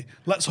Sunday,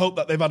 let's hope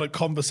that they've had a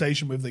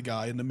conversation with the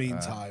guy in the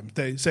meantime.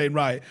 They're saying,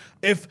 right,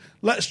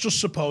 let's just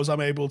suppose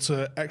I'm able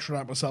to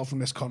extradite myself from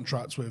this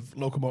contract with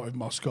Lokomotiv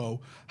Moscow,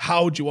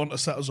 how do you want to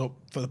set us up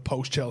for the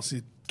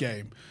post-Chelsea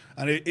game?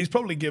 And he's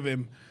probably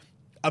giving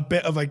a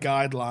bit of a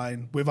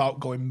guideline without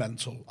going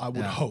mental, I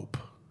would hope.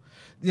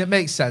 Yeah, it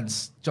makes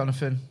sense.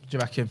 Jonathan, do you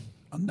reckon?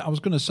 I was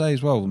going to say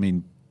as well, I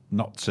mean,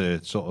 not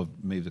to sort of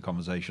move the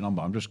conversation on,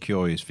 but I'm just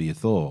curious for your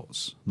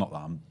thoughts. Not that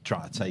I'm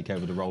trying to take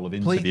over the role of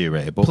interviewer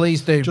here, but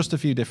please do. Just a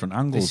few different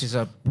angles. This is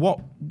a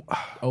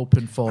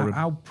open forum.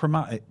 How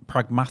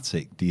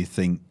pragmatic do you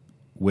think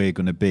we're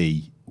going to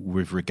be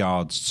with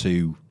regards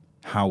to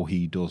how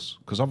he does?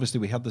 Because obviously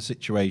we had the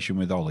situation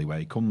with Ollie where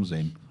he comes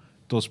in,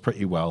 does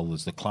pretty well.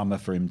 There's the clamour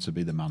for him to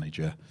be the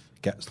manager,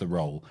 gets the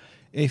role.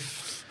 There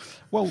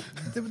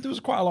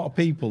was quite a lot of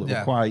people that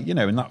were quite,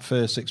 in that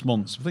first 6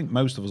 months, I think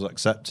most of us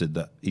accepted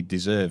that he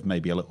deserved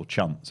maybe a little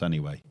chance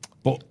anyway.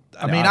 But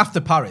after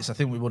Paris, I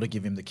think we would have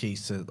given him the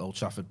keys to Old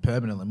Trafford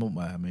permanently, wouldn't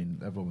we? I mean,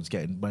 everyone was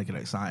getting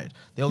excited.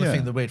 The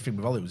weird thing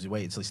with Ollie was he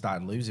waited until he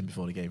started losing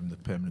before they gave him the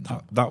permanent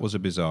job. That was a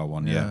bizarre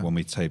one, when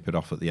we tapered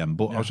off at the end.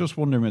 But I was just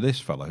wondering with this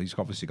fella, he's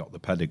obviously got the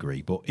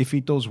pedigree, but if he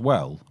does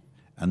well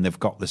and they've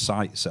got the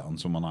sights set on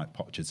someone like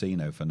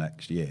Pochettino for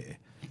next year,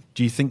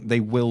 do you think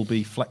they will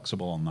be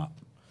flexible on that?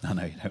 I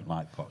know you don't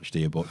like Poch, do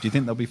you? But do you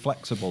think they'll be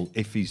flexible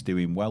if he's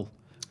doing well?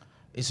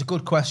 It's a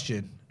good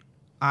question.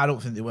 I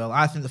don't think they will.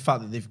 I think the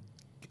fact that this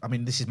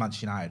is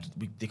Manchester United.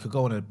 They could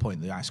go on and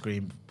point the ice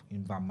cream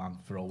in Van Man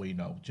for all we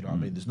know. Do you know what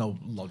I mean? There's no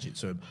logic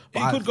to him.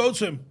 But he could go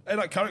to him. Hey,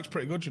 that Carrick's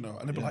pretty good, and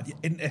they'd be like,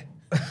 isn't it?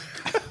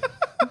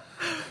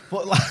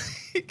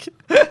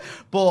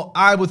 But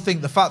I would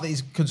think the fact that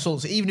he's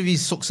consultancy, even if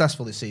he's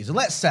successful this season,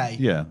 let's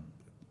say,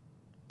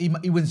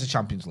 he wins the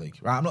Champions League,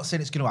 right? I'm not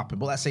saying it's going to happen,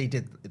 but let's say he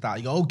did that.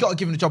 You go, got to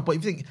give him a job. But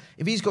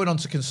if he's going on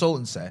to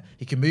consultancy,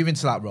 he can move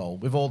into that role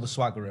with all the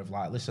swagger of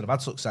like, listen, I've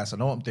had success, I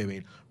know what I'm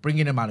doing. Bring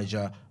in a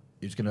manager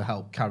who's going to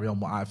help carry on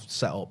what I've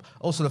set up.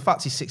 Also, the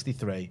fact he's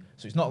 63,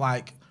 so it's not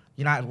like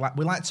United.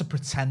 We like to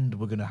pretend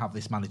we're going to have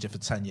this manager for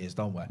 10 years,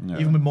 don't we? Yeah.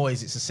 Even with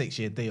Moyes, it's a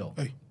 6-year deal.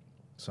 Hey,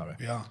 sorry,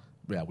 we are.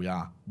 Yeah,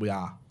 we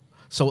are.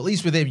 So at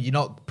least with him, you're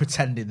not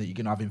pretending that you're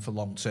going to have him for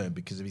long term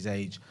because of his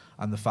age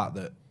and the fact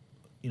that,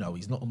 you know,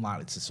 he's not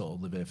unlikely to sort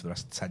of live here for the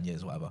rest of 10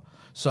 years or whatever.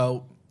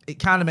 So it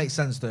kind of makes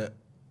sense that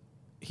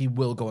he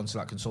will go into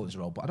that consultancy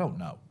role, but I don't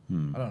know.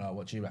 I don't know.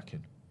 What do you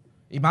reckon?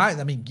 He might.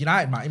 I mean,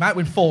 United might. He might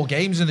win 4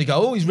 games and they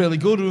go, "Oh, he's really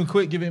good and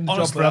quick, give him the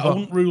Honestly, job forever." I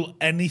wouldn't rule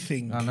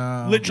anything. I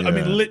know. Literally,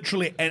 I mean,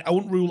 literally, I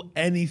wouldn't rule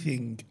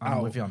anything out.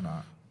 I'm with you on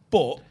that.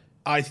 But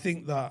I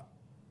think that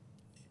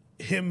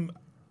him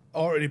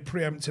already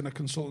preempting a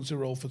consultancy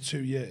role for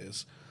 2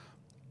 years.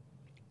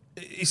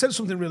 He said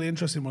something really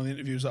interesting in one of the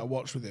interviews that I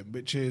watched with him,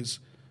 which is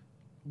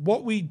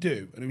what we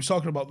do, and he was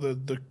talking about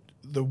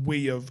the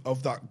we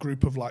of that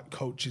group of like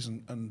coaches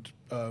and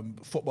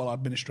football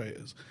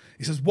administrators.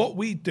 He says what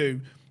we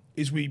do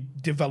is we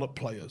develop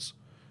players.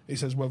 He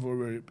says whether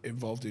we're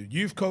involved in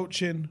youth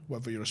coaching,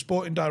 whether you're a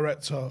sporting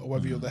director, or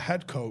whether you're the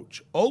head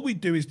coach, all we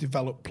do is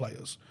develop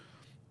players.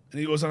 And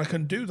he goes, and I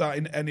can do that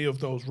in any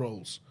of those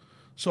roles.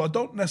 So I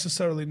don't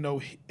necessarily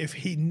know if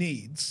he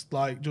needs,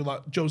 like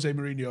Jose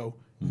Mourinho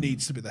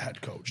needs to be the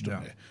head coach,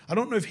 doesn't he? I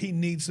don't know if he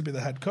needs to be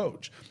the head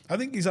coach. I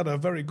think he's had a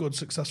very good,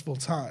 successful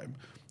time,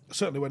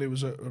 certainly when he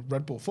was at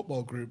Red Bull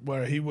Football Group,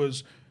 where he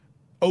was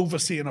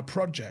overseeing a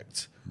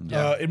project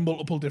in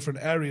multiple different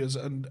areas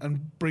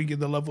and bringing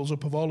the levels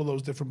up of all of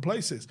those different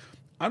places.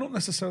 I don't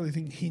necessarily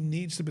think he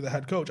needs to be the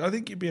head coach. I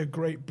think it'd be a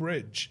great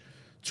bridge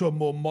to a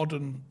more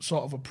modern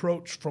sort of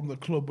approach from the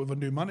club with a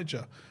new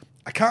manager.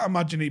 I can't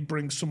imagine he'd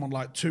bring someone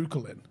like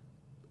Tuchel in,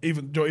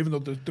 even though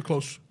the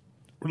close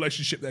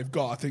relationship they've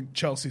got. I think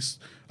Chelsea's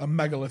a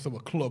megalith of a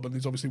club, and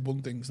there's obviously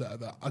won things there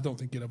that I don't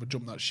think he'd ever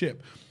jump that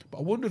ship. But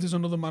I wonder if there's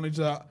another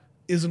manager that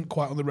isn't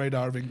quite on the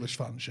radar of English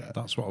fans yet.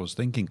 That's what I was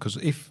thinking. Because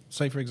if,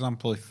 say, for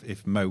example,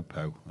 if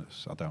Mopo,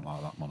 I don't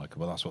like that moniker,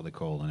 but that's what they're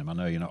calling him. I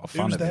know you're not a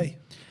fan of him.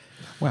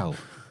 Well,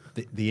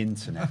 the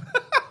internet.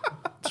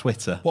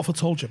 Twitter. What have I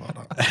told you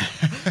about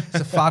that?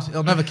 It's a fad.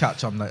 It'll never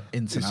catch on the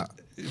internet.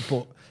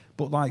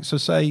 But like, so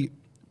say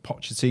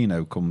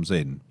Pochettino comes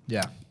in.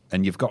 Yeah.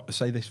 And you've got,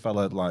 say this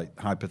fella, like,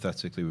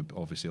 hypothetically, would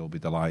obviously all be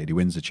delighted, he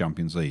wins the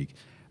Champions League.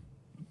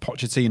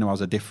 Pochettino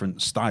has a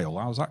different style.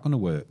 How's that going to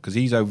work? Because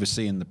he's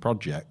overseeing the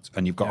project,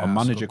 and you've got a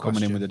manager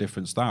coming in with a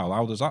different style.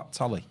 How does that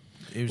tally?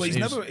 He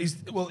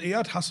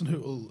had Hassan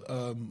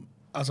Hüttl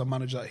as a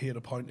manager that he had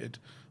appointed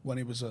when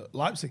he was at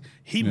Leipzig.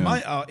 He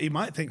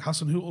might think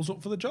Hassan Hüttl's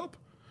up for the job,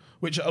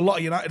 which a lot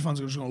of United fans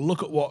are just going to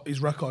look at what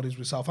his record is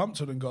with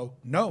Southampton and go,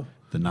 no.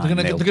 They're going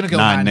to go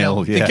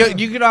 9-0. Yeah.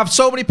 You're going to have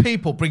so many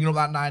people bringing up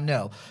that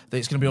 9-0 that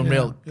it's going to be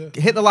unreal. Yeah.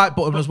 Hit the like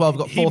button as well. We've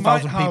got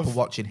 4,000 people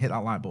watching. Hit that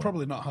like button.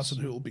 Probably not Hassan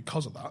Hüttl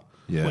because of that.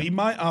 Yeah. But he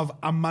might have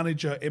a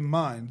manager in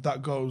mind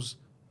that goes,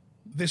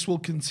 this will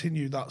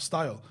continue that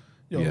style.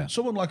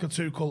 Someone like a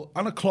Tuchel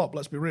and a Klopp,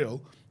 let's be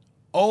real,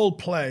 all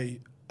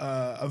play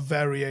a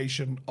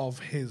variation of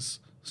his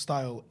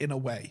style in a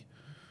way.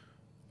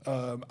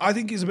 I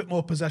think he's a bit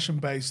more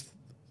possession-based,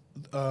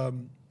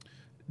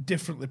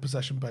 differently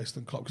possession-based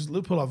than Klopp, because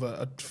Liverpool have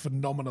a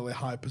phenomenally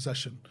high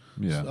possession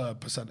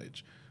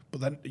percentage, but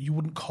then you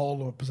wouldn't call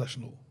them a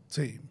possessional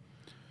team.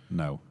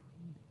 No.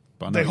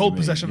 But they hold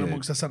possession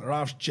amongst their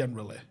centre-halves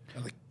generally.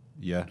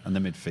 And the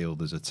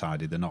midfielders are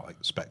tidy. They're not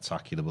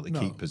spectacular, but they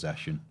keep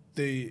possession.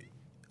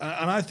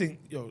 And I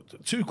think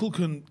Tuchel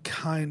can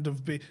kind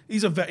of be.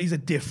 He's a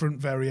different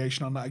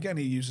variation on that. Again,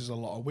 he uses a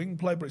lot of wing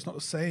play, but it's not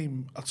the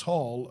same at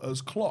all as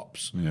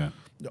Klopp's. Yeah.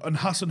 And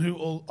Hassan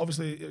Hüttl,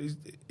 obviously,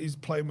 he's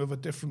playing with a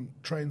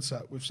different train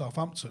set with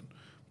Southampton,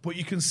 but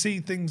you can see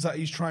things that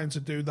he's trying to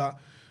do that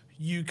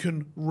you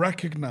can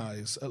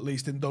recognise, at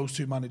least in those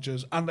two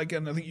managers. And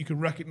again, I think you can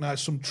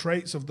recognise some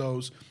traits of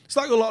those. It's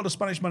like a lot of the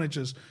Spanish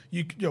managers,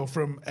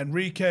 from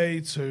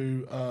Enrique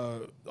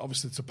to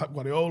obviously to Pep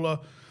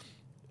Guardiola.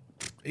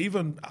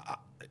 Even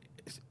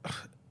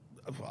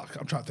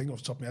I'm trying to think off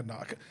the top of my head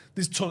now.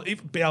 There's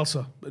even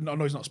Bielsa. I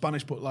know he's not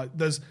Spanish, but like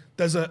there's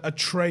a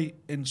trait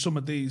in some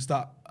of these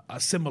that are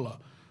similar.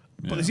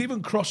 But there's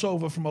even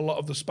crossover from a lot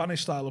of the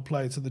Spanish style of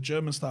play to the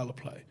German style of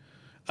play.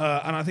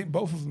 And I think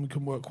both of them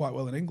can work quite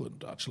well in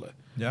England, actually.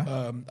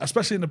 Yeah.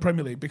 Especially in the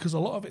Premier League, because a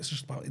lot of it's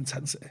just about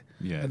intensity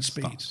and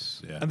speed.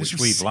 And which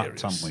we've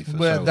lacked, haven't we, for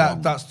so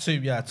long. That's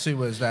two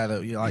words there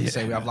that, like you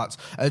say, we have lacked.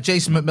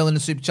 Jason McMillan in the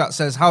Super Chat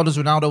says, how does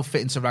Ronaldo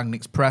fit into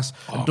Rangnick's press?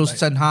 And does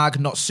Ten Hag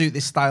not suit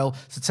this style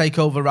to take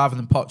over rather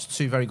than Poch?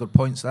 2 very good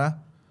points there.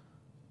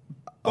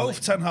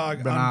 Both Ten Hag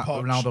and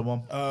Poch. Ronaldo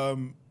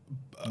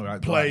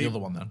one. Play the other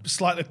one then.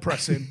 Slightly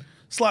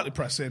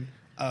pressing,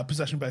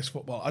 possession-based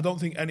football. I don't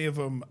think any of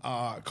them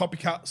are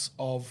copycats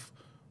of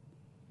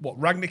what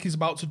Rangnick is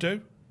about to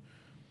do,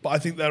 but I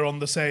think they're on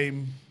the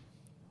same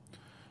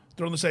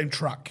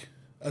track.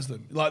 as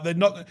them. Like they're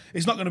not.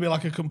 It's not going to be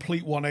like a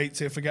complete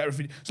 180. Forget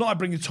everything. It's not like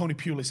bringing Tony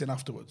Pulis in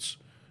afterwards.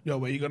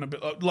 Where you're going to be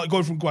like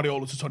going from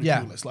Guardiola to Tony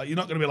Pulis. Like you're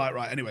not going to be like,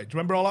 right, anyway, do you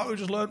remember all that we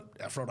just learned?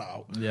 Yeah, throw that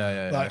out.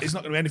 Yeah. It's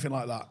not going to be anything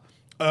like that.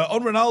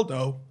 On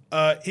Ronaldo,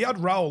 he had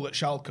Raul at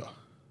Schalke,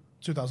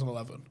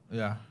 2011.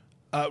 Yeah.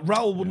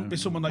 Raul wouldn't be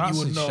someone that you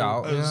would know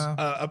shout,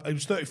 as he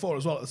was 34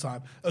 as well at the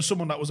time, as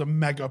someone that was a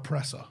mega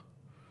presser.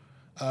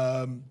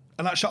 And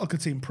that Schalke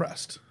team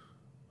pressed.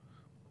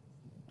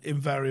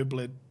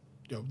 Invariably,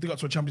 they got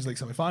to a Champions League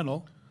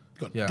semi-final.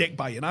 Got dicked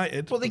by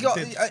United. But they got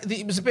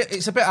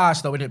it's a bit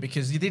harsh though, isn't it?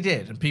 Because they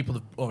did, and people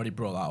have already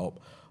brought that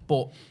up.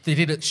 But they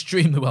did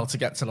extremely well to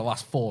get to the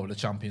last 4 of the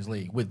Champions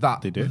League with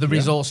that, with the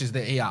resources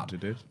that he had. They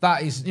did.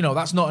 That is,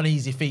 that's not an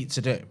easy feat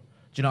to do. Do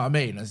you know what I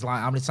mean? It's like,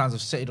 how many times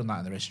have City done that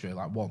in their history?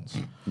 Like once.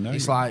 No,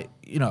 it's like,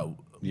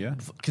 yeah.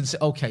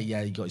 Okay,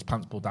 yeah, he got his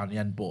pants pulled down in the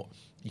end, but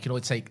you can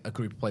only take a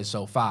group of players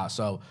so far.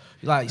 So,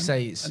 like you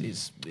say,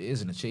 it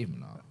is an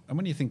achievement. Now. And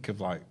when you think of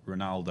like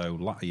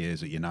Ronaldo, latter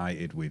years at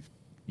United with,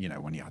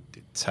 when you had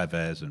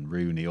Tevez and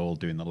Rooney all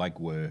doing the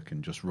legwork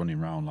and just running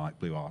around like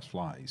blue arse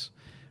flies.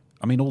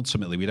 I mean,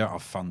 ultimately, we don't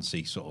have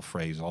fancy sort of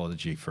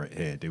phraseology for it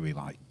here, do we?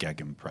 Like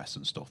gegenpress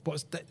and stuff.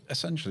 But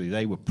essentially,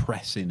 they were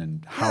pressing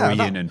and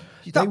harrying, and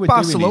that were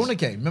Barcelona doing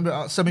game. Remember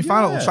that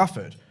semi-final at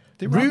Trafford?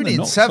 Rooney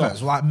and Tevez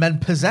were like men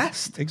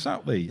possessed.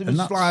 Exactly. It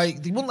was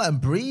like they wouldn't let them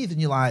breathe,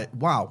 and you're like,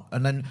 wow.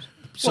 And then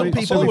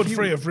forward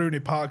three of Rooney,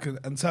 Park, and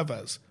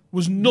Tevez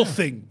was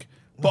nothing.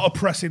 But a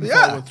pressing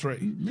forward three.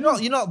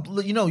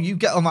 You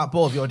get on that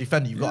ball if you're a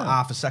defender, you've got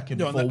half a second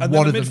before and one then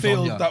of the them's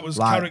midfield on you. that was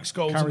Carrick,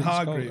 Scholes, and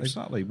Hargreaves.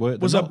 Exactly.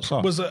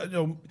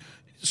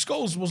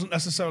 Scholes wasn't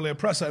necessarily a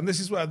presser, and this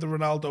is where the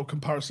Ronaldo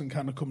comparison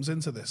kind of comes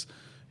into this.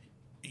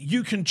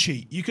 You can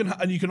cheat, you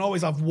can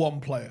always have one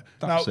player.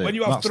 When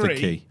you have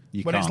three,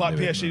 when it's like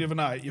PSG the other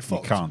night, you're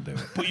fucked. You can't do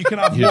it. But you can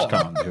have you one.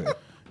 Just can't do it.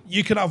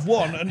 You can have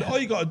one, and all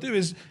you got to do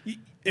is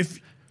if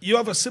you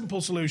have a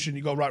simple solution,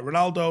 you go right,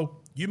 Ronaldo.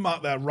 You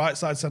mark their right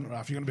side centre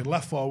half. You're going to be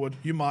left forward.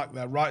 You mark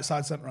their right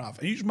side centre half,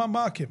 and you just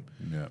mark him.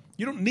 Yeah.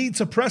 You don't need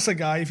to press a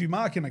guy if you're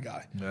marking a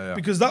guy,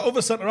 because that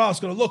other centre half's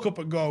going to look up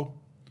and go,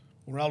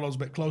 well, Ronaldo's a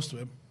bit close to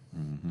him,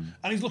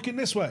 and he's looking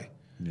this way.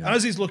 Yeah. And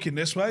as he's looking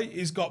this way,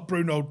 he's got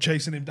Bruno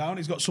chasing him down.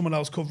 He's got someone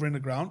else covering the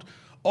ground.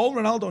 All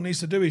Ronaldo needs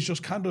to do is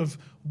just kind of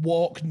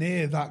walk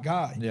near that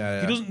guy. He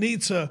doesn't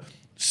need to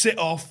sit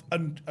off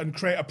and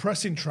create a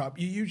pressing trap.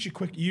 You use your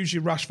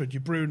Rashford,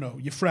 your Bruno,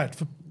 your Fred,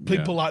 for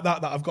people like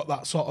that have got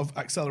that sort of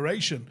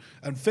acceleration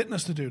and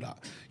fitness to do that.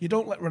 You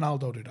don't let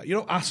Ronaldo do that. You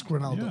don't ask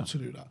Ronaldo to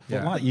do that.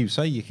 But like you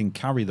say, you can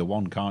carry the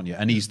one, can't you?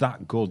 And he's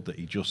that good that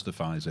he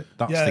justifies it.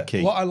 That's the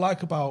key. What I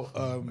like about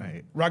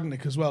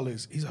Rangnick as well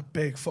is he's a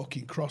big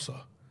fucking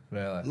crosser.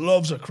 Really?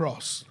 Loves a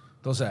cross.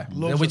 Does he?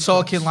 Are we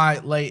talking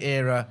like late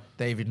era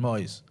David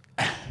Moyes?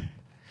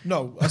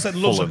 No, I said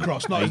loves a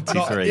cross, not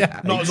 83.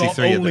 Not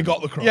only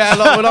got the cross. Yeah,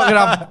 look, we're not going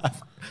to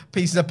have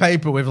pieces of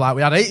paper with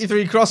we had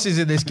 83 crosses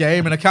in this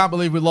game and I can't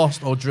believe we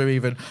lost or drew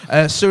even.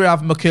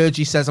 Surav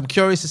Mukherjee says, I'm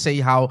curious to see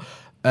how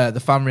the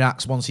fan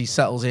reacts once he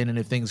settles in and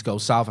if things go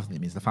south. I think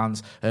it means the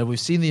fans. We've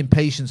seen the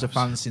impatience of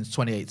fans since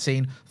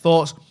 2018.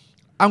 Thoughts?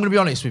 I'm going to be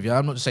honest with you.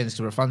 I'm not just saying this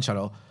because we're a fan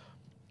channel.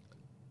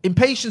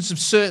 Impatience of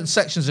certain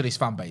sections of this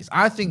fan base.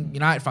 I think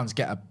United fans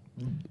get a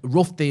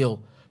rough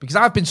deal because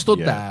I've been stood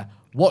there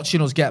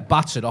watching us get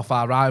battered off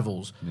our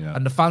rivals,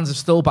 and the fans have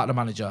still backed the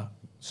manager.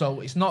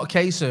 So it's not a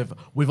case of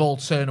we've all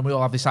turned and we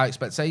all have this high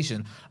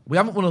expectation. We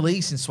haven't won a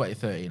league since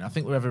 2013. I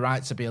think we have a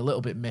right to be a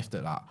little bit miffed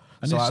at that.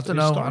 And so it's I don't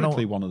know.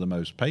 Historically, one of the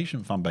most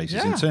patient fan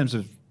bases in terms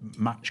of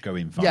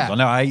match-going fans. I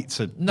know I hate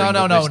to no.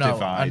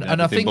 divide And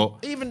I think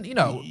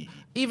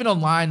even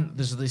online,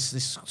 there's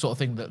this sort of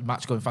thing that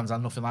match-going fans are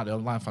nothing like the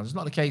online fans. It's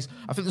not the case.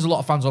 I think there's a lot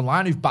of fans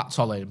online who've backed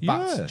Ollie and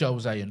backed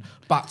Jose and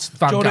backed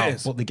Van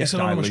Gaal. But they get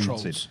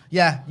diluted.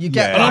 Yeah, you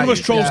get anonymous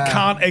trolls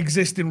can't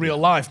exist in real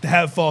life.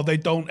 Therefore, they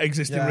don't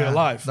exist in real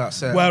life.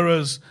 That's it.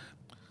 Whereas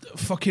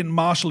fucking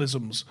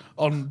Marshallisms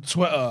on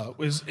Twitter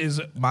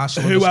is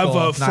Marshall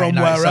whoever from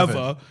 1997.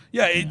 wherever.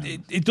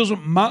 It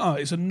doesn't matter.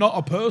 It's not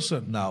a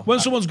person. No. When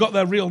someone's got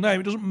their real name,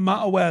 it doesn't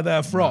matter where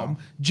they're from. No.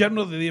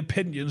 Generally, the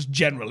opinions,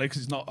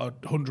 because it's not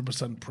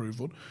 100%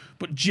 proven,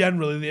 but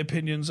generally the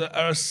opinions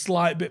are a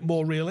slight bit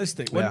more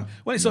realistic. When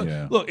it's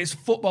look, it's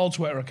football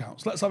Twitter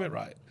accounts. Let's have it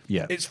right.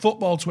 Yeah. It's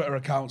football Twitter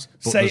accounts.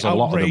 But say there's a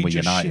lot of them with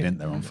outrageous United, shit. isn't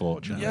there,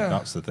 unfortunately? Yeah.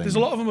 That's the thing. There's a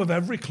lot of them of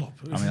every club.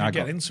 I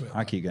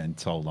keep getting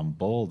told I'm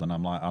bald, and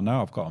I'm like, I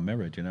know I've got a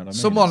mirror, do you know what I mean?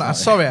 Someone,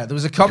 sorry, there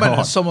was a comment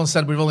and someone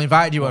said we've only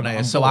invited you on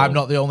here, so I'm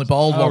not the only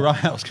bald one,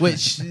 right,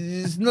 which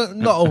is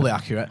not only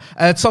accurate.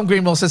 Tom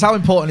Greenwell says, how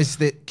important is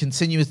the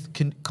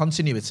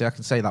continuity, I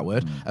can say that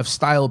word, of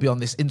style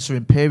beyond this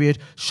interim period?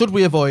 Should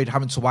we avoid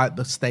having to wipe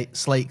the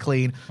slate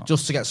clean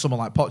just to get someone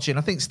like Poch in?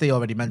 I think Steve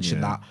already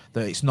mentioned that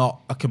it's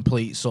not a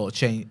complete sort of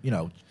change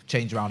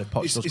around if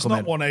Poch does come in. It's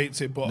not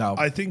 180, but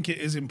I think it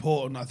is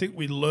important. I think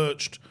we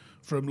lurched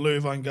from Louis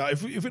van Gaal.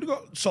 If we'd have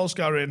got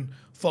Solskjaer in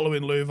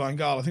following Louis van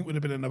Gaal, I think we'd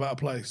have been in a better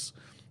place.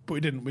 But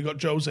we didn't. We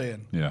got Jose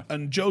in. Yeah.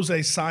 And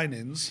Jose's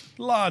signings,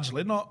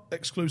 largely, not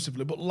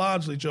exclusively, but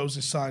largely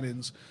Jose's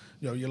signings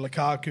your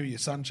Lukaku, your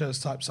Sanchez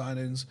type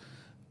signings,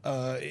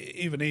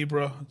 even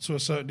Ibra to a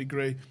certain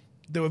degree.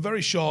 They were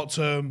very short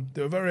term.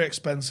 They were very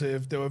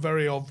expensive. They were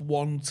very of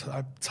one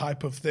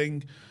type of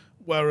thing.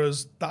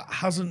 Whereas that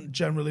hasn't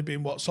generally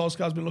been what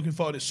Solskjaer's been looking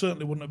for, and it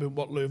certainly wouldn't have been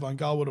what Louis van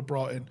Gaal would have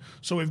brought in.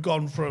 So we've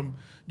gone from,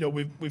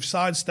 we've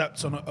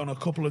sidestepped on a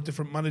couple of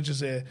different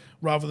managers here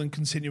rather than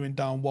continuing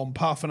down one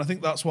path. And I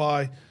think that's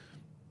why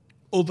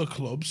other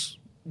clubs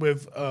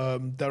with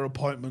their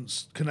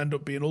appointments can end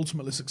up being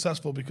ultimately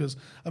successful. Because,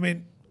 I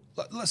mean,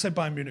 let's say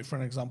Bayern Munich, for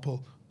an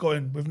example,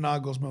 going with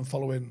Nagelsmann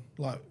following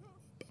like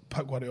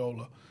Pep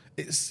Guardiola,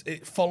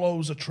 it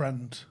follows a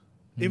trend.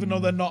 Even though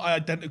they're not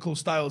identical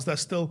styles, they're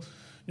still...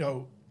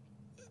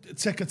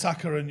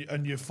 tiki-taka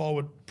and your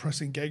forward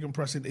pressing,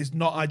 gegenpressing is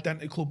not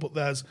identical, but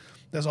there's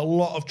a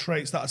lot of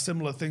traits that are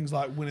similar. Things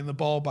like winning the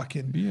ball back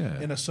in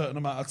a certain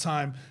amount of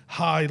time,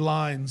 high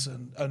lines,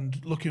 and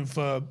looking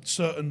for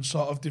certain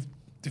sort of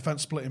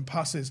defense splitting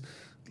passes.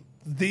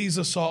 These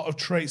are sort of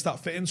traits that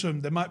fit into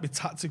them. There might be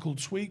tactical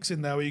tweaks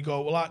in there where you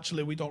go, well,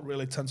 actually, we don't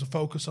really tend to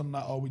focus on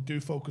that, or we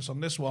do focus on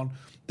this one.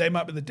 They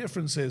might be the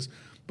differences.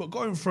 But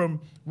going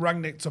from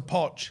Rangnick to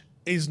Poch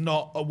is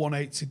not a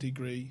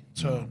 180-degree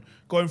turn.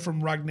 Going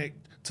from Rangnick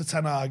to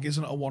Ten Hag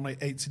isn't a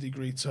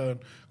 180-degree turn.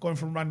 Going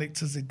from Rangnick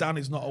to Zidane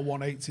is not a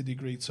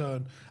 180-degree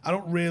turn. I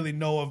don't really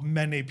know of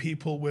many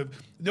people with...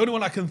 The only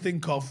one I can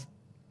think of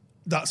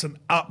that's an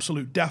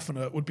absolute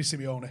definite would be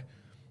Simeone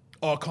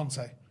or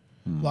Conte.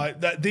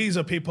 These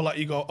are people that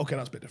you go, okay,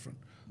 that's a bit different.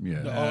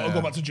 Yeah. Or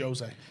go back to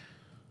Jose.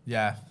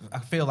 Yeah, I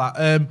feel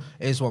that.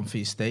 Here's one for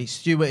you, Steve.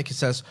 Stu Whitaker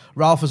says,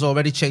 Ralph has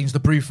already changed the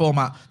Brew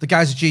format. The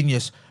guy's a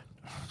genius.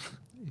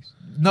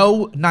 No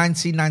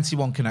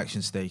 1991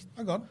 connection, Steve.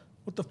 Hang on.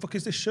 What the fuck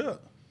is this shirt?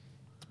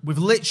 We've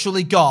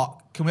literally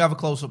got... Can we have a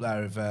close-up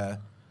there of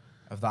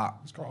that?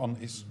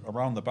 It's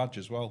around the badge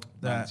as well.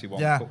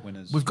 91 Cup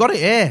winners. We've got it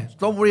here.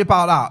 Don't worry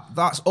about that.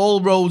 That's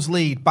all roads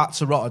lead back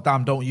to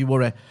Rotterdam. Don't you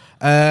worry.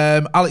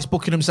 Alex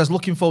Buckingham says,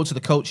 looking forward to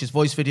the coach's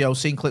voice video,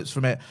 seen clips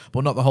from it,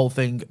 but not the whole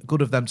thing.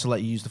 Good of them to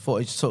let you use the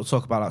footage.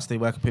 Talk about that, Steve.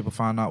 Where can people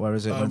find out? Where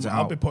is it? When's it out?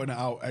 I'll be putting it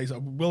out.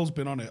 Will's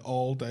been on it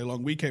all day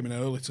long. We came in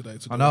early today.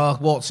 I know.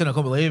 I walked in. I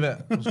couldn't believe it.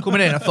 I was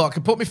coming in. I thought I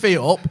could put my feet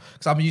up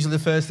because I'm usually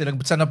the first in and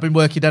pretend I've been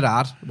working dead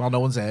hard while no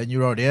one's here and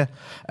you're already here.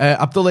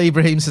 Abdullah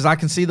Ibrahim says, I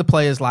can see the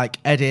players like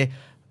Eddie.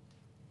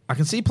 I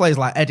can see players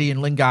like Eddie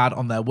and Lingard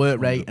on their work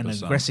rate 100%. And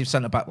an aggressive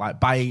centre-back like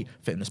Bailly,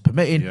 fitness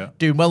permitting,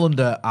 doing well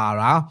under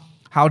RR.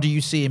 How do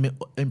you see him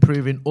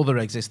improving other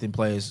existing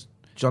players?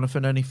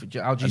 Jonathan, how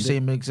do you see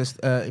him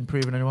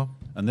improving anyone?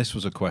 And this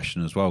was a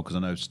question as well, because I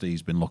know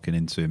Steve's been looking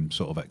into him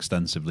sort of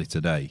extensively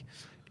today.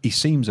 He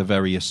seems a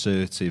very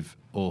assertive,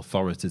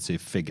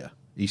 authoritative figure.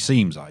 He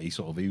seems like he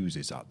sort of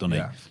oozes that, doesn't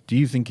he? Do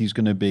you think he's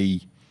going to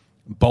be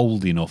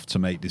bold enough to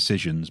make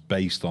decisions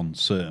based on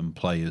certain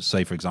players?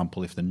 Say, for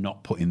example, if they're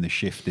not putting the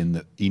shift in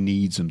that he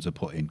needs them to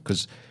put in.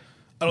 Because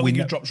I don't think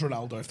he drops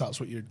Ronaldo if that's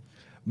what you're...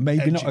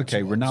 Maybe not.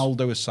 Okay, towards.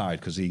 Ronaldo aside,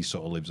 because he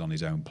sort of lives on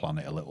his own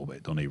planet a little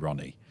bit, doesn't he,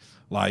 Ronnie?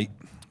 Like,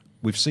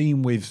 we've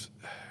seen we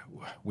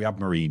had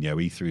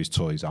Mourinho, he threw his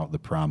toys out the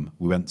pram.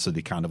 We went to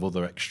the kind of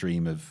other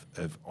extreme of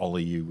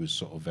Ollie, who was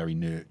sort of very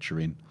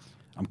nurturing.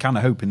 I'm kind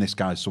of hoping this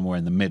guy's somewhere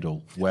in the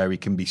middle where he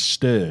can be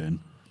stern,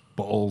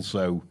 but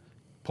also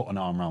put an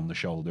arm around the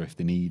shoulder if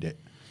they need it.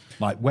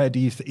 Like, where do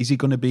you is he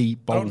going to be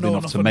bold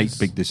enough to make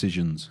big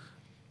decisions?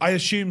 I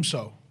assume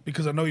so.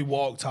 Because I know he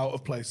walked out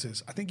of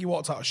places. I think he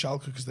walked out of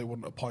Schalke because they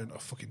wouldn't appoint a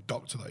fucking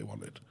doctor that he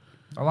wanted.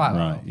 I like that.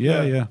 Right.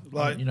 Yeah.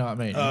 Like, you know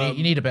what I mean?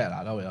 You need a bit of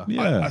that, don't you?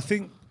 Yeah. I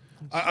think...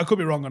 I could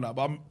be wrong on that,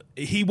 but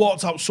he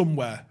walked out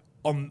somewhere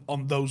on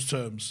those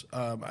terms.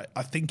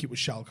 I think it was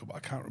Schalke, but I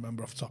can't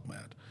remember off the top of my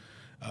head.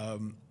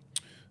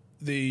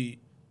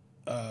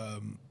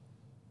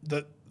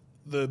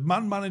 The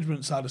man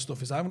management side of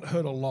stuff is I haven't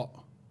heard a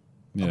lot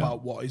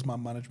about what his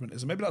man management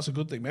is. And maybe that's a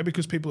good thing. Maybe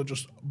because people are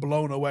just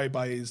blown away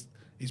by his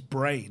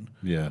brain,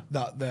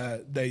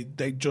 that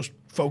they just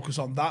focus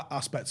on that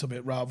aspect of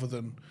it rather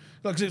than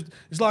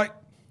it's like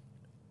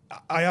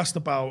I asked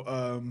about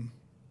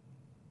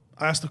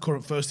I asked the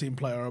current first team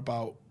player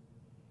about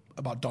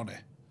Donny.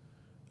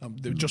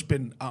 They've just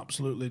been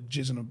absolutely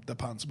jizzing their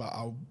pants about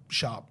how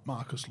sharp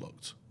Marcus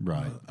looked,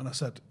 right? And I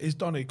said, is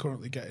Donny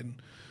currently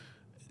getting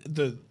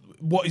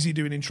what is he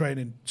doing in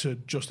training to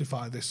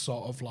justify this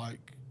sort of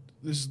like,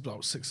 this is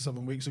about 6 or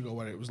 7 weeks ago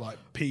where it was like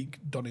peak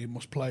Donny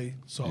must play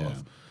sort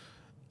of.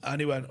 And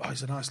he went, oh,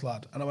 he's a nice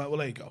lad. And I went, well,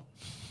 there you go.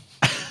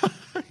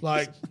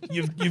 Like,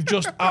 you've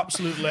just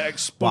absolutely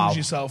expunged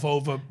yourself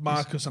over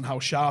Marcus and how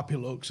sharp he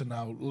looks and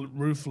how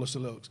ruthless he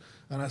looks.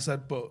 And I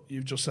said, but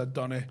you've just said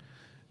Donny.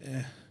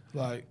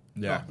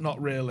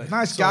 Not really.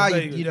 Nice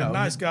guy,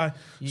 nice guy.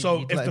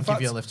 So if the fact,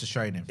 give you a lift to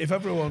training.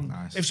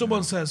 If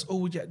someone says,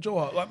 oh, yeah, Joe,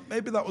 like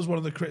maybe that was one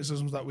of the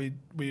criticisms that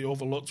we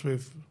overlooked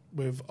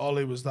with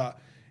Ollie was that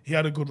he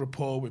had a good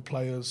rapport with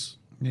players.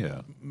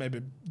 Yeah.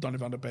 Maybe Donny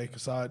van der Beek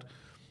aside.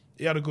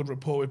 He had a good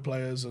rapport with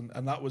players, and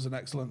that was an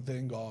excellent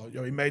thing. Or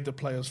he made the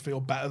players feel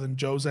better than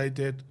Jose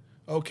did.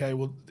 Okay,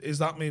 well, does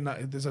that mean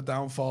that there's a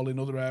downfall in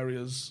other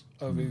areas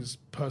of his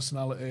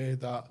personality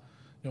that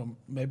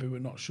maybe we're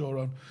not sure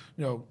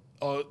on,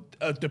 or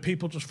do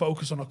people just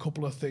focus on a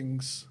couple of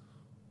things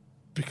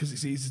because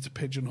it's easy to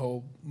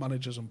pigeonhole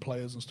managers and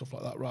players and stuff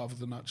like that rather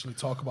than actually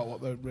talk about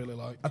what they're really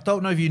like? I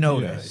don't know if you know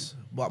this,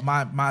 but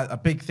a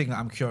big thing that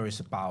I'm curious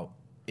about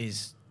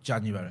is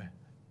January.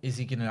 Is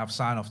he going to have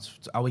sign-off?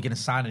 Are we going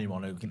to sign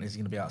anyone? Is he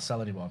going to be able to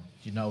sell anyone?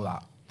 Do you know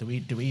that? Do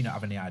we not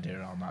have any idea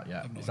around that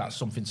yet? Is that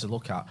something to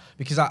look at?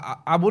 Because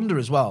I wonder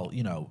as well,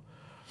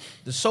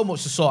 there's so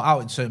much to sort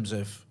out in terms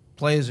of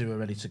players who are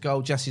ready to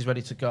go. Jesse's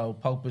ready to go.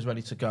 Pogba's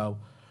ready to go.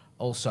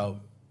 Also,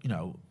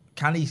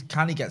 can he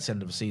get to the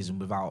end of the season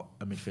without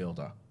a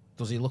midfielder?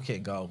 Does he look at it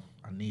and go,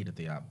 I need a DM?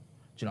 Do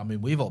you know what I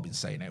mean? We've all been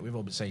saying it. We've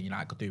all been saying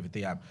United could do with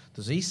DM.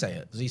 Does he say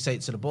it? Does he say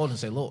it to the board and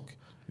say, look,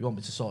 you want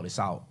me to sort this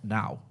out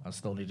now? I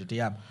still need a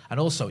DM. And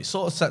also, it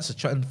sort of sets a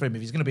trend for him.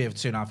 If he's going to be here for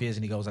 2.5 years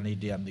and he goes, I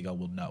need a DM, they go,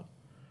 well, no.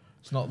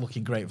 It's not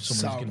looking great for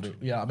someone who's going to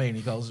be... Yeah,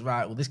 he goes,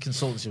 right, well, this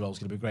consultancy role is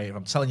going to be great. If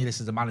I'm telling you this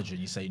as a manager and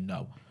you say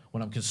no,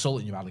 when I'm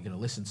consulting you, are you going to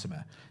listen to me?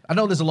 I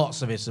know there's a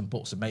lot of ifs and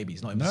buts and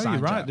maybes. Not even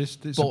you're right.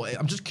 But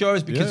I'm just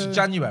curious because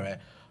January...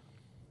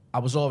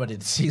 the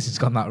season's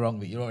gone that wrong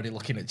that you're already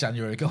looking at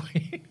January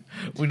going,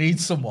 we need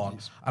someone.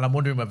 And I'm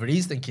wondering whether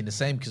he's thinking the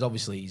same because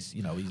obviously he's,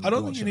 I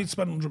don't think you need to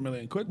spend 100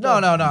 million quid. No,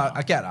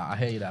 I get that. I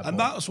hear you there. And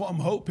that's what I'm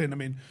hoping.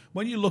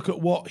 When you look at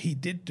what he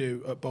did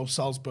do at both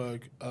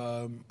Salzburg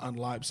and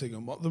Leipzig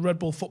and what the Red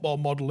Bull football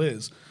model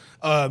is,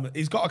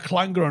 he's got a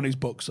clanger on his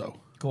books, though.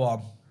 Go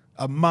on.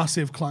 A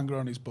massive clanger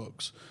on his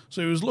books.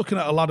 So he was looking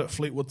at a lad at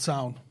Fleetwood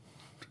Town.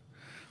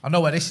 I know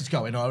where this is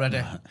going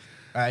already.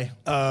 Hey.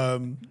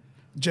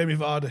 Jamie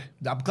Vardy.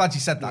 I'm glad you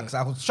said that because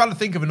I was trying to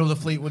think of another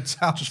Fleetwood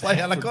Town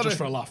player. Just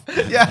for a laugh.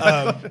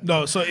 Yeah.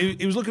 No, so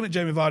he was looking at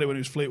Jamie Vardy when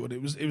he was Fleetwood.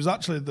 It was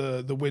actually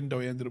the window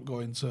he ended up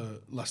going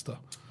to Leicester.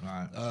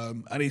 Right.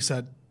 And he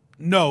said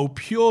no,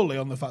 purely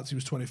on the fact he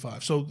was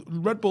 25. So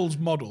Red Bull's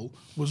model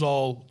was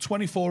all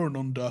 24 and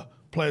under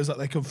players that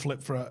they can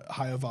flip for a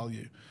higher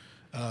value.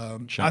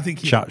 I think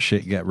chat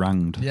shit, get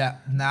ranged. Yeah,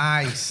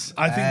 nice.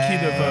 I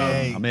think he'd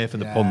have. I'm here for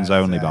the puns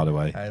only, by the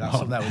way. Hey, that's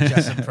up there with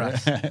Jess and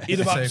Press. He'd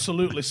have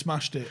absolutely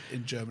smashed it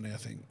in Germany, I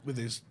think, with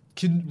his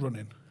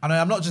running. And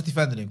I'm not just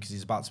defending him because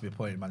he's about to be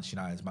appointed Manchester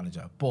United's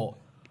manager, but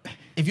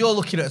if you're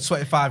looking at a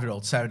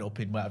 25-year-old tearing up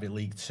in whatever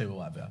League 2 or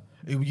whatever,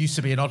 who used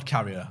to be an odd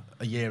carrier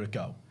a year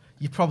ago,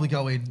 you're probably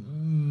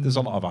going. There's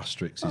a lot of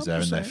asterisks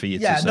there and there for you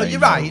to say. Yeah, no, you're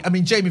right.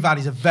 Jamie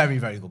Vardy's a very,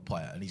 very good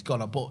player, and he's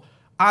gone on. But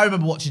I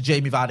remember watching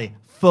Jamie Vardy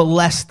for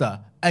Leicester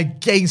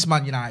against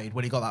Man United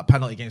when he got that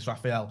penalty against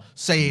Raphael,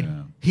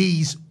 saying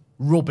he's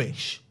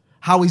rubbish.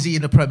 How is he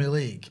in the Premier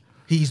League?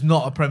 He's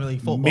not a Premier League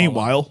footballer.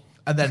 Meanwhile.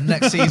 And then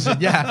next season,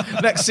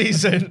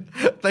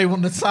 they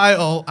won the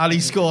title and he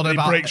scored He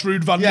about... breaks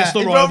Ruud van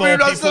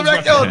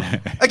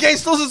Nistelrooy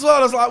against us as well.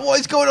 I was like, what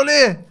is going on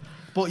here?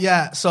 But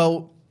yeah,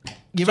 so...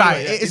 You're right,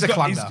 it is a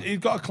clanger. He's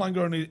got a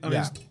clanger on his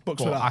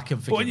books for that.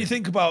 But when you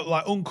think about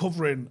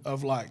uncovering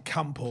of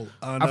Campbell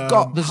and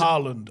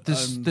Haaland,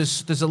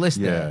 there's a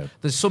list there.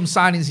 There's some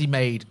signings he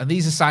made, and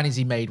these are signings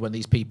he made when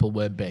these people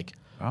weren't big.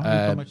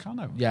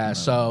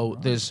 So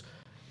there's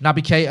Naby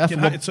Keita.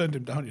 United turned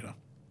him down,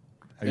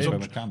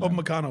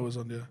 Upamecano was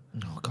on,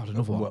 Oh God,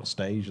 another one. What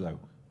stage though?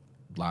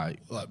 Like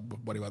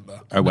when he went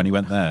there. Oh, when he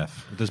went there.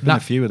 There's been a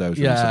few of those.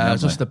 Yeah,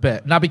 just a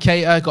bit. Naby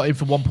Keita got him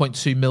for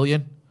 1.2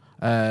 million.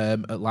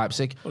 At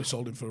Leipzig. He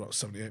sold him for about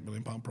 £78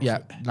 million profit.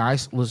 Yeah,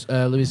 nice.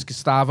 Luis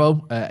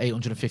Gustavo,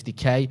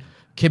 850k.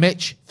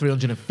 Kimmich,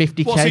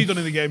 350k. What's he done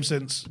in the game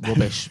since?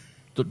 Rubbish.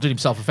 Did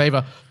himself a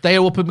favour.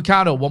 Deo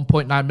Upamecano,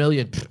 1.9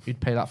 million.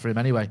 You'd pay that for him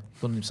anyway.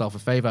 Done himself a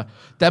favour.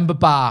 Demba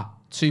Ba,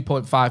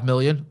 2.5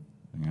 million.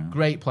 Yeah.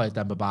 Great player,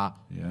 Demba Ba.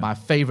 Yeah. My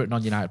favourite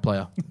non-United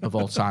player of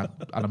all time.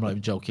 And I'm not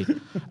even joking.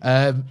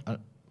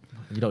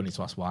 You don't need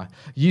to ask why.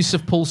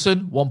 Yusuf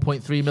Poulsen,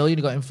 1.3 million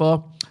you got him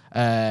for.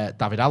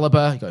 David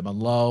Alaba, you got him on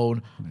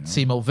loan. Yeah.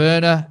 Timo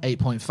Werner,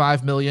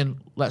 8.5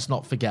 million. Let's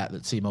not forget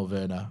that Timo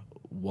Werner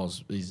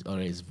was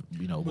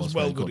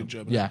well good in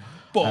Germany. Yeah,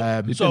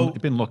 but he's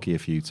been lucky a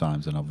few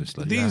times, and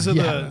obviously these are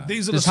the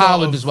There's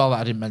Haaland as well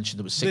that I didn't mention.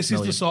 That was 6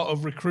 million. This is the sort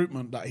of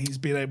recruitment that he's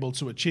been able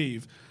to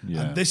achieve,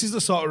 and this is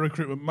the sort of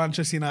recruitment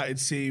Manchester United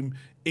seem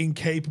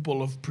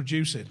incapable of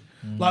producing.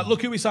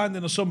 Look who we signed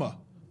in the summer.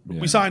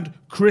 We signed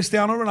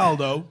Cristiano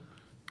Ronaldo,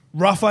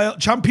 Raphael,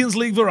 Champions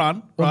League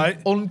Varane, right?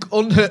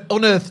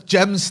 Unearthed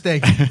gem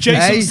stick.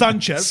 Jason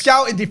Sanchez.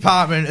 Scouting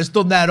department has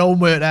done their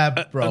homework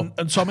there, bro.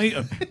 And Tom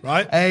Eaton,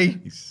 right? Hey.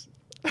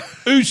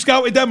 Who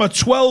scouted them? A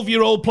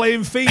 12-year-old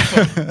playing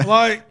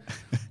FIFA.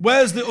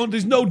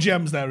 There's no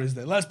gems there, is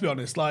there? Let's be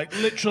honest.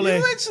 Literally,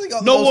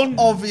 got no one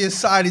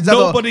obvious signings.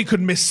 Nobody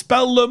could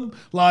misspell them.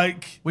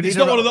 It's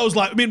not one of those.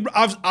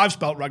 I've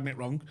spelt Ragnick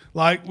wrong.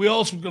 We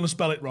also going to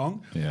spell it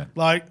wrong. Yeah.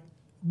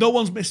 No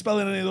one's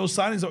misspelling any of those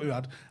signings that we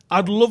had.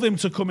 I'd love him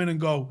to come in and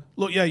go,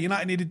 look,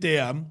 United need a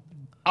DM.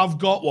 I've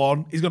got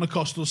one. He's going to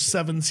cost us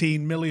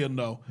 17 million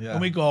though. Yeah.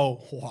 And we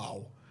go,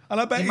 wow.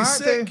 And I bet he's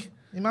sick.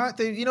 He might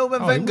do. You know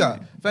when Wenger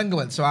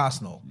went to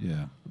Arsenal?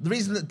 Yeah. The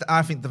reason that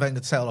I think the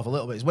Wenger tailed off a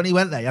little bit is when he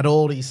went there, he had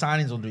all these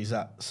signings under his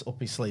up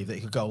his sleeve that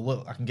he could go,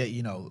 look, I can get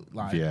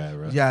like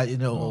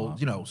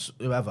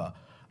whoever.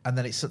 And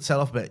then it's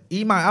tailed off a bit.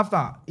 He might have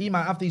that. He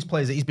might have these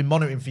players that he's been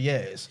monitoring for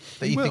years.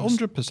 That he thinks,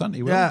 100%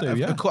 he will do.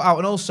 Yeah, cut out.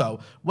 And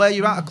also, where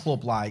you're at a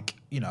club like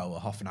a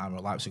Hoffenheim or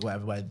Leipzig,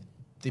 whatever, where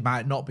they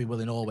might not be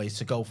willing always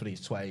to go for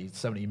these 20,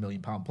 70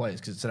 million pound players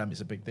because to them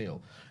it's a big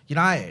deal.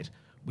 United,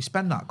 we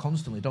spend that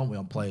constantly, don't we,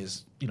 on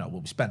players? We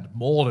spend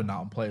more than that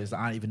on players that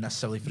aren't even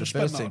necessarily for the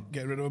first team.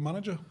 Get rid of a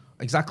manager.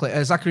 Exactly.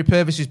 Zachary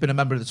Purvis, who's been a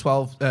member of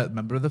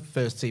the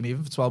first team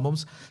even for 12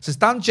 months, says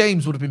Dan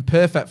James would have been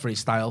perfect for his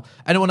style.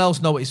 Anyone else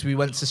notice we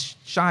went to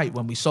shite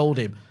when we sold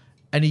him?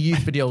 Any youth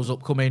videos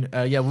upcoming?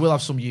 We will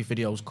have some youth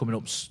videos coming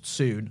up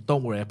soon.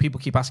 Don't worry. People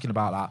keep asking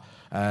about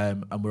that,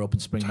 and we're hoping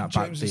to bring that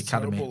back to the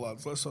academy. Terrible,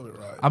 lads. Let's have it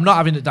right. I'm not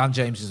having it. Dan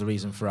James is the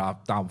reason for our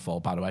downfall,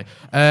 by the way.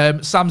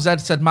 Sam Z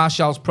said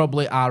Martial's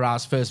probably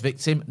RR's first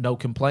victim. No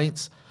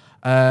complaints.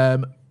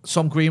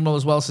 Some Greenwell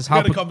as well says we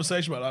had a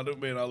conversation about that,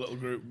 didn't we, in our little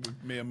group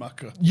with me and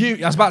Macca?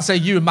 I was about to say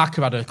you and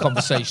Macca had a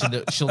conversation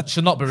that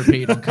should not be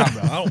repeated on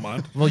camera. I don't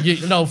mind. Well,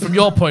 from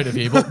your point of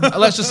view, but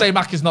let's just say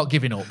Macca's not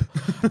giving up.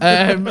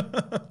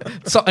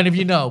 And if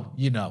you know,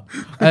 you know.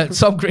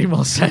 Tom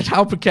Greenwell said,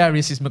 how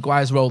precarious is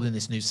Maguire's role in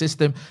this new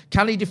system?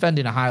 Can he defend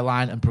in a high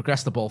line and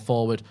progress the ball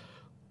forward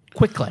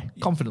quickly,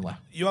 confidently?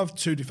 You have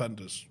two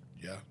defenders,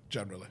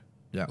 generally.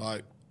 Yeah.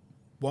 Like,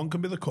 one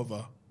can be the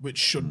cover, which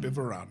should be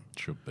Varane.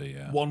 Should be,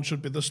 yeah. One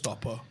should be the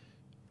stopper,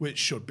 which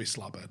should be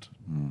Slabhead.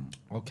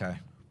 Okay.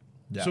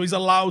 Yeah. So he's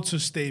allowed to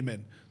steam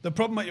in. The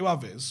problem that you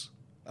have is,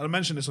 and I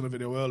mentioned this on a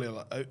video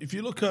earlier, if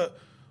you look at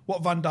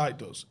what Van Dijk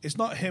does, it's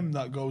not him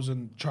that goes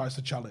and tries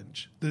to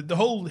challenge. The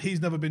whole he's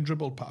never been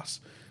dribbled pass,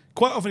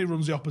 quite often he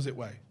runs the opposite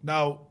way.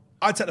 Now,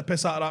 I take the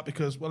piss out of that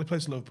because, he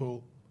plays for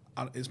Liverpool,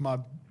 and it's my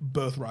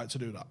birthright to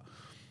do that.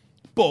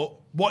 But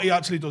what he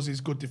actually does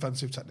is good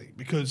defensive technique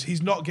because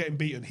he's not getting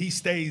beaten. He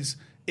stays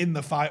in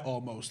the fight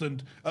almost.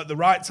 And at the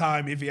right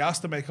time, if he has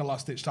to make a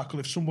last-ditch tackle,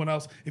 if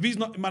he's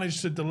not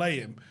managed to delay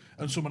him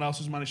and someone else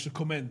has managed to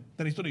come in,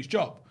 then he's done his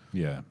job.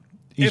 Yeah.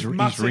 He's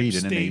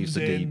reading and he's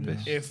the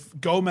deepest.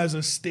 If Gomez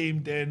has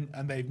steamed in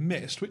and they've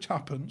missed, which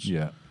happens,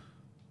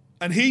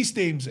 and he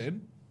steams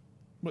in,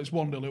 well, it's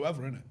 1-0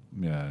 whoever, isn't it?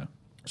 Yeah.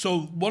 So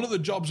one of the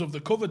jobs of the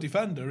cover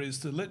defender is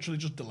to literally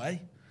just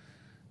delay.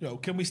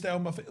 Can we stay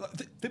on my feet?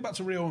 Think back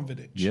to Rio and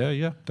Vidic.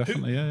 Yeah,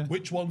 definitely, yeah.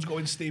 Which one's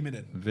going steaming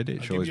in?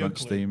 Vidic always went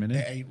steaming in.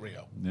 It ain't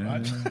Rio,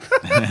 right?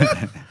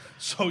 Yeah.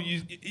 So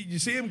you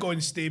see him going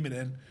steaming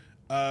in,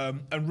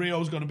 and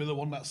Rio's going to be the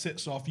one that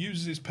sits off,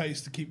 uses his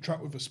pace to keep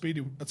track with a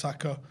speedy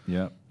attacker.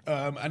 Yeah.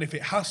 And if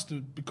it has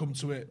to come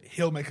to it,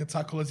 he'll make a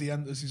tackle as he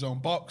enters his own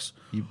box,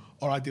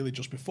 or ideally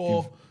just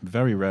before.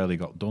 Very rarely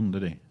got done,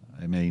 did he?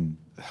 I mean,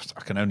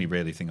 I can only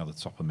really think off the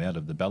top of my head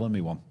of the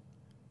Bellamy one.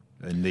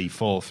 In the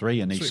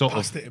 4-3, and he sort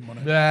passed of it in,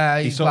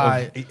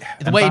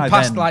 the way he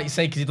passed, like you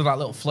say, because he done that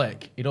little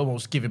flick, he'd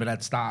almost give him an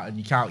head start, and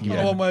you can't.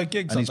 The one where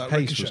Giggs had that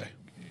ricochet.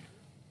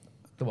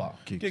 The what?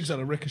 Giggs had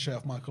a ricochet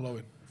off Michael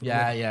Owen.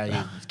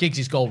 Yeah.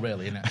 Giggs' goal,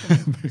 really, isn't it?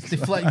 Do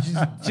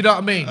you know what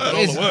I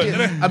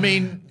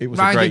mean?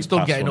 Ryan Giggs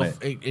don't get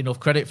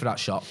enough credit for that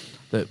shot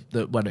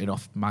that went in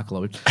off Michael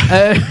Owen.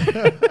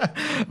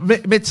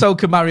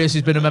 Mittoka Marius,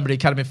 who's been a member of the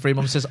Academy for 3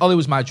 months, says, Ollie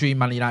was my dream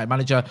Man United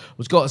manager.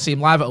 Was got to see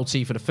him live at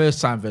OT for the first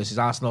time versus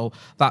Arsenal.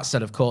 That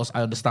said, of course,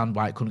 I understand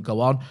why it couldn't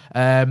go on.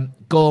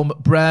 Gorm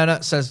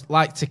Brenner says,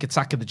 like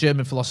tick-attack, the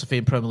German philosophy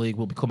in Premier League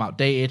will become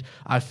outdated.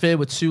 I fear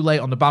we're too late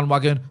on the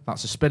bandwagon.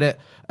 That's a spirit.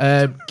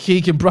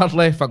 Keegan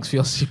Bradley, thanks for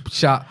your super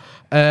chat.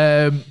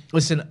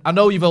 Listen, I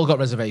know you've all got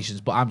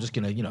reservations, but I'm just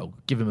going to,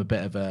 give him a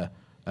bit of a...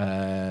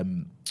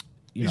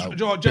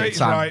 Jay's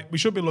right. We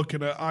should be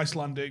looking at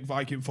Icelandic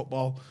Viking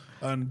football,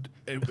 and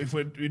if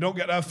we don't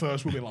get there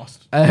first, we'll be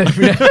lost.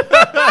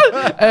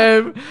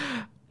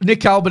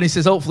 Nick Albany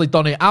says, hopefully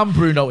Donny and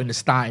Bruno in the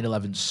starting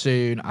 11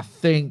 soon. I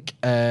think.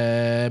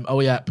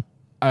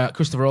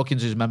 Christopher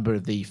Hawkins, who's a member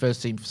of the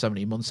first team for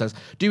 17 months, says,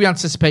 do we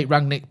anticipate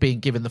Rangnick being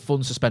given the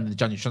funds to spend in the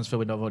January transfer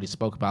window? I've already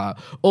spoke about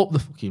that. Up the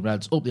fucking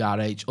Reds, up the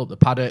RH, up the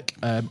paddock.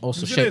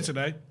 Also, was here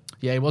today.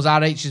 Yeah, he was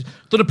RH. He's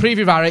done a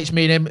preview of RH,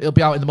 me and him. He'll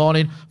be out in the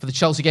morning for the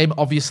Chelsea game,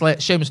 obviously.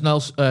 Seamus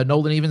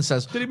Nolan even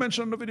says... Did he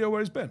mention on the video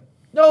where he's been?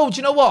 No, do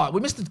you know what? We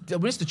missed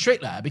the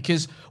trick there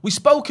because we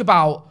spoke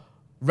about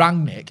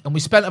Rangnick and we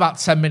spent about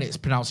 10 minutes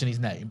pronouncing his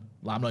name.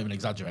 Like, I'm not even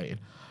exaggerating.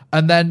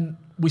 And then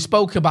we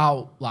spoke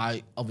about,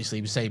 obviously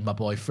he was saying my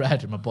boy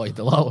Fred and my boy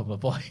Delo and my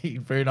boy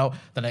Bruno.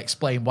 Then I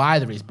explained why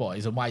they're his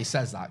boys and why he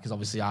says that, because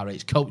obviously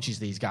RH coaches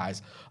these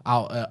guys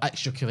out,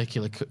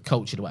 extracurricular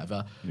coaching or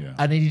whatever. Yeah.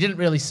 And he didn't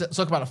really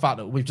talk about the fact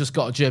that we've just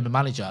got a German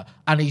manager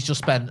and he's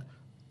just spent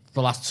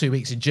the last 2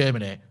 weeks in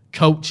Germany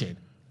coaching.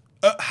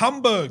 At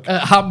Hamburg.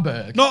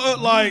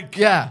 Not at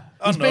Yeah.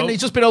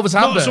 He's just been over to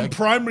Hamburg. Not some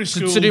primary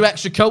school. To do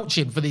extra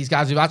coaching for these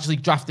guys who've actually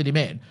drafted him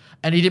in.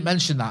 And he didn't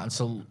mention that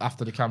until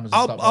after the cameras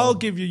stopped. I'll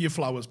give you your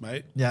flowers,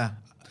 mate. Yeah.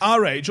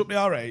 RH, up the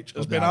RH,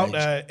 has been out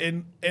there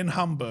in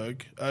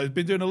Hamburg. He's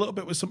been doing a little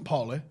bit with St.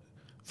 Pauli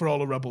for all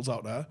the rebels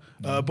out there,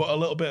 but a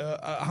little bit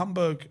at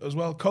Hamburg as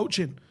well,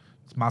 coaching.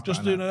 It's mad.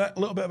 Just doing a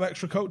little bit of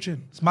extra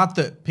coaching. It's mad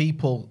that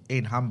people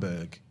in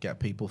Hamburg get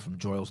people from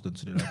Droylsden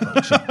to do their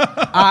coaching.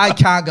 I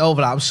can't get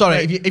over that. I'm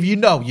sorry. Hey, if you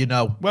know, you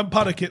know. When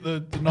Paddock hit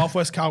the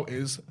Northwest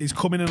Counties, he's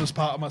coming in as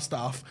part of my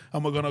staff,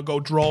 and we're going to go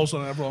draws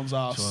on everyone's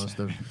arse.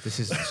 This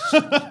is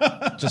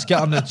just get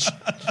on the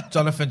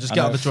Jonathan. Just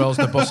get on the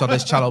Droylsden bus on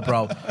this channel,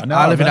 bro.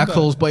 I live in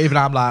Eccles, but even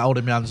I'm like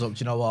holding my hands up. Do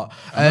you know what?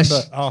 I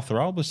remember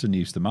Arthur Alberson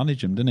used to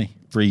manage him, didn't he?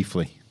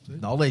 Briefly.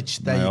 Knowledge.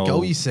 There you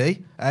go, you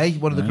see. Hey,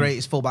 one of the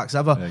greatest fullbacks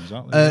ever. Yeah,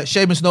 exactly.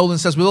 Seamus Nolan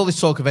says, with all this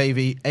talk of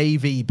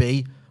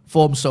AVB,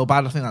 form so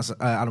bad, I think that's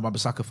Aaron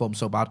Wan-Bissaka form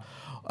so bad,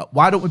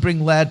 why don't we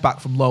bring Laird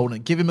back from loan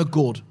and give him a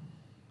good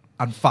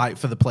and fight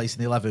for the place in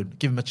the 11?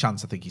 Give him a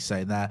chance, I think he's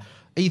saying there.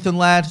 Ethan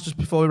Laird, just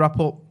before we wrap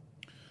up.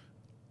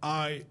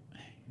 I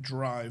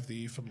drive the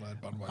Ethan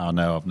Laird bandwagon. I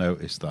know, I've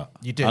noticed that.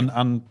 You do.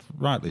 And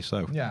rightly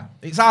so. Yeah.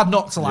 It's hard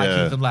not to like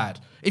Ethan Laird.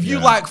 If you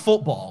like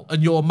football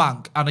and you're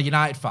Mank and a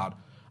United fan,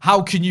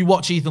 how can you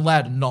watch Ethan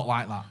Laird and not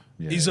like that?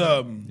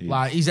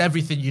 Yeah. He's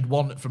everything you'd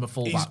want from a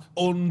fullback. He's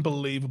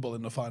unbelievable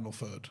in the final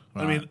third.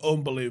 Right. I mean,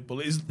 unbelievable.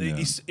 His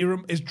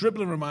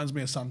dribbling reminds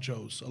me of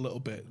Sancho's a little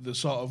bit. They're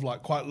sort of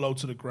like quite low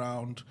to the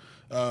ground,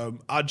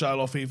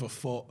 agile off either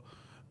foot.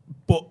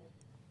 But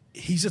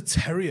he's a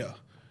terrier.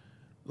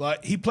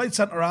 Like, he played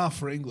centre half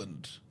for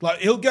England. Like,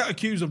 he'll get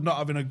accused of not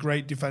having a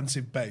great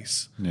defensive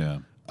base.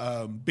 Yeah.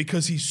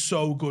 Because he's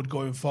so good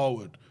going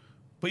forward.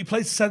 But he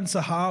played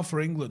centre half for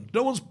England.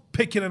 No one's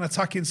picking an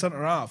attacking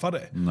centre half, had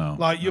it? No.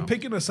 Like, you're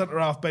picking a centre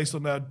half based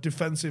on their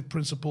defensive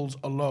principles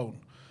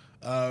alone.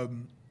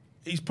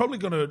 He's probably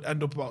going to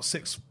end up about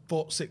 6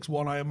 foot,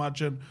 6'1", I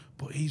imagine.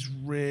 But he's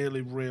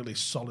really, really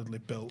solidly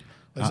built.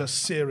 He's a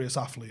serious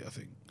athlete, I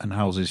think. And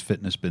how's his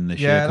fitness been this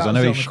year? Because I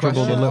know he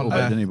struggled a little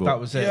bit, didn't he? But that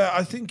was it. Yeah,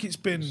 I think it's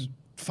been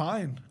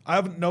fine. I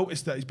haven't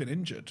noticed that he's been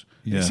injured.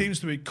 Yeah. He seems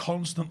to be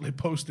constantly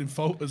posting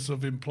photos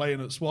of him playing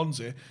at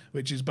Swansea,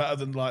 which is better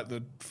than like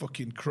the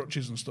fucking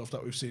crutches and stuff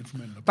that we've seen from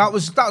him. That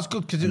was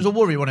good because it was a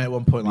worry, wasn't it, at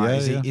one point?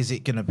 Like, is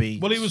it going to be?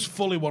 Well, he was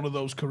fully one of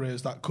those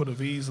careers that could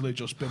have easily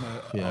just been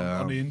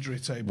on the injury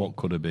table. What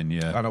could have been,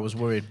 yeah. And I was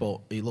worried, but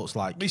he looks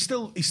like he's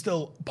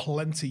still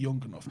plenty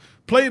young enough.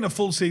 Playing a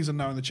full season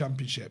now in the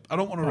Championship, I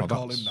don't want to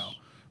recall him now.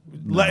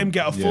 Let him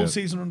get a full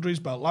season under his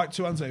belt, like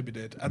Tuanzebe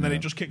did, and then he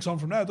just kicks on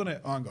from there, doesn't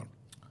it? Oh, hang on.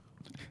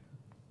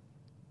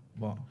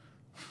 What?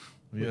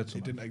 He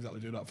didn't exactly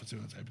do that for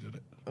Tuanzebe, did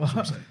it? That's what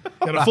I'm saying.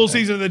 He had a full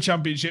season in the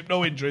Championship,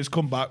 no injuries,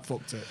 come back,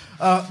 fucked it.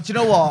 Do you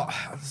know what?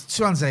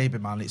 Tuanzebe,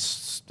 man,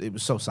 it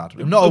was so sad.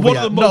 Not over One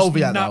yet. of the Not most over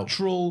yet,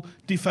 natural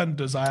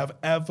defenders I have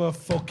ever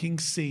fucking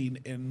seen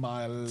in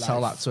my life.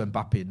 Tell that to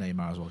Mbappe and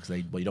Neymar as well, because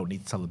you don't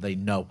need to tell them, they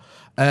know.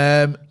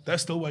 They're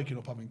still waking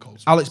up having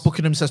cold sweats. Alex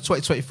Buckingham says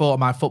 2024,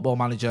 my football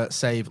manager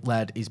save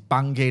Laird is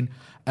banging.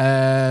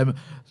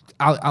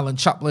 Alan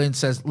Chaplin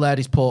says Laird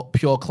is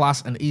pure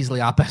class and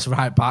easily our best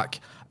right back.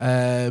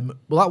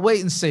 We'll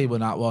wait and see with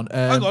that one.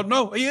 Hang on,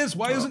 no, he is.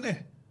 Why isn't he?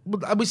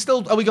 Are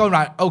we going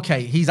right?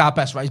 Okay, he's our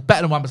best right. He's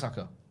better than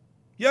Wan-Bissaka.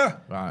 Yeah.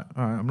 Right.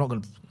 All right. I'm not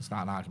going to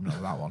start an argument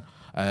with that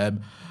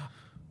one.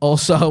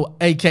 Also,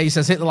 AK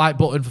says hit the like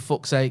button for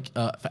fuck's sake,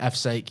 for F's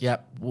sake.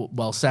 Yep,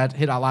 well said.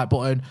 Hit that like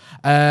button.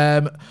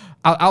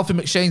 Alfie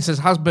McShane says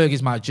Hasburg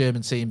is my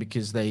German team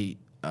because they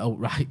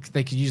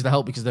can use the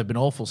help because they've been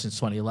awful since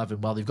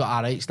 2011. Well, they've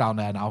got RH down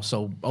there now,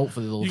 so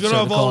hopefully they'll. You're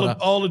going to have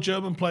all the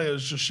German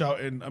players just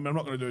shouting. I mean, I'm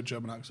not going to do a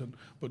German accent,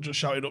 but just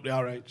shouting up the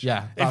RH.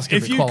 Yeah,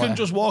 if you can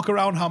just walk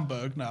around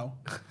Hamburg now,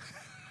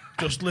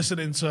 just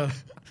listening to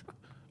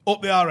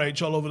up the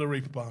RH all over the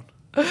Reaper Barn.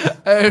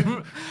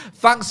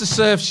 Thanks to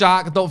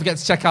Surfshark. Don't forget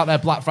to check out their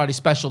Black Friday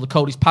special. The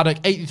code is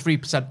Paddock,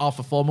 83% off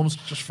for 4 months.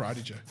 Just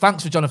Friday, Jay.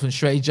 Thanks for Jonathan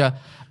Schrager.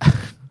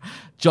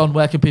 John,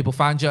 where can people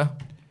find you?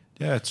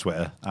 Yeah,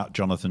 Twitter at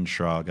Jonathan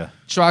Schrager.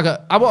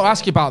 Schrager, I want to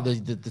ask you about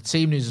the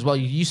team news as well.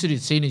 You used to do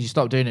the team news, you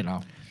stopped doing it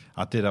now.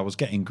 I did. I was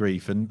getting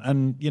grief,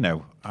 and you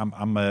know,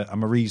 I'm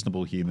a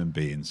reasonable human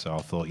being, so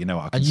I thought, you know,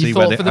 I can see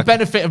where for the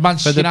benefit of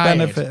Manchester United. For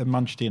the benefit of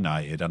Manchester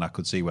United, and I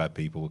could see where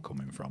people were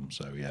coming from.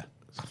 So yeah.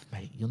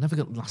 Mate, you'll never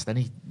get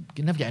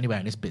anywhere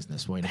in this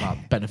business worrying about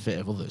benefit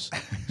of others.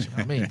 Do you know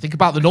what I mean? Think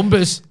about the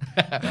numbers.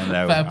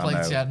 Fair play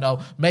to you.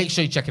 No, make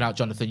sure you're checking out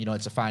Jonathan. You know where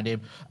to find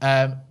him.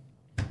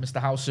 Mr.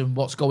 Howson,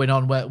 what's going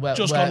on?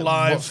 Just gone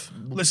live.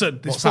 Listen,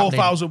 there's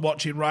 4,000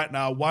 watching right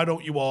now. Why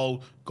don't you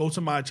all go to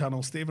my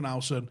channel, Stephen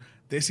Howson?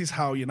 This is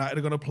how United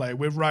are going to play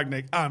with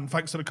Rangnick. And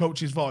thanks to the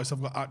coach's voice,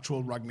 I've got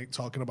actual Rangnick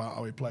talking about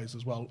how he plays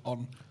as well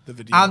on the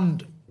video.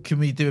 And can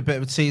we do a bit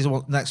of a teaser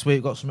next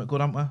week? Got something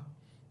good, haven't we?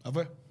 Have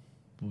we?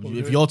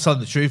 If you're telling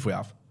the truth, we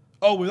have.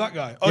 Oh, with that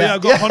guy? Oh, yeah,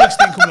 I've got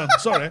Honigstein coming on.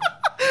 Sorry.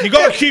 You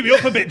got to keep me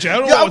up a bit, Jay. I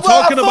don't know what we're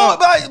talking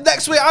about.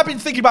 Next week, I've been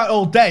thinking about it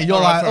all day.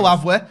 You're like,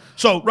 have we?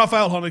 So,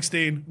 Raphael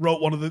Honigstein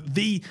wrote one of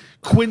the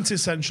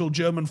quintessential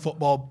German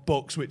football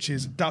books, which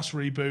is Das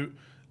Reboot.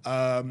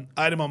 I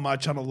had him on my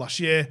channel last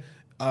year.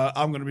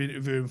 I'm going to be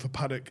interviewing for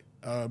Paddock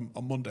on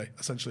Monday,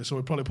 essentially. So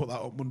we'll probably put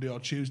that up Monday or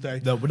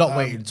Tuesday. No, we're not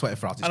waiting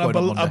 24 hours.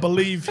 And I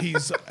believe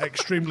he's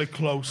extremely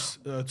close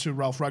to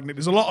Ralph Rangnick.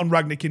 There's a lot on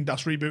Rangnick in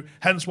Das Reboot,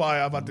 hence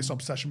why I've had this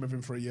obsession with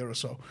him for a year or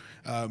so.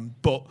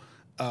 But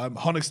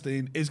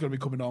Honigstein is going to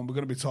be coming on. We're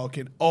going to be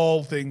talking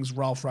all things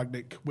Ralph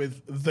Rangnick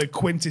with the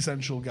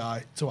quintessential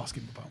guy to ask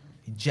him about.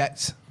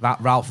 Inject that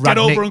Ralph Get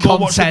over Rangnick and go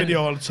watch the content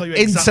video. I'll tell you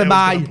exactly into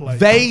my who's gonna play.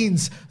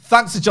 veins.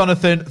 Thanks to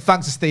Jonathan.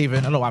 Thanks to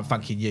Stephen. I know I'm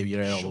thanking you.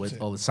 You're here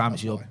all the time.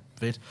 It's your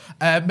vid.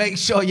 Make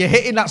sure you're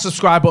hitting that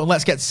subscribe button.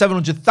 Let's get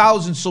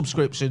 700,000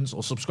 subscriptions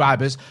or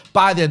subscribers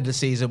by the end of the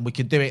season. We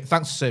can do it.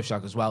 Thanks to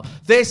Surfshark as well.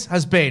 This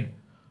has been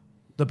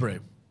The Brew.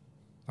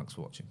 Thanks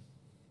for watching.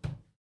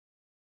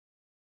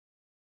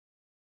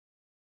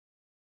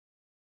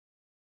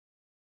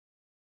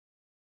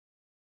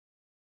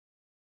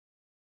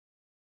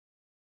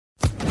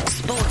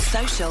 Sports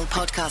Social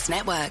Podcast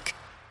Network.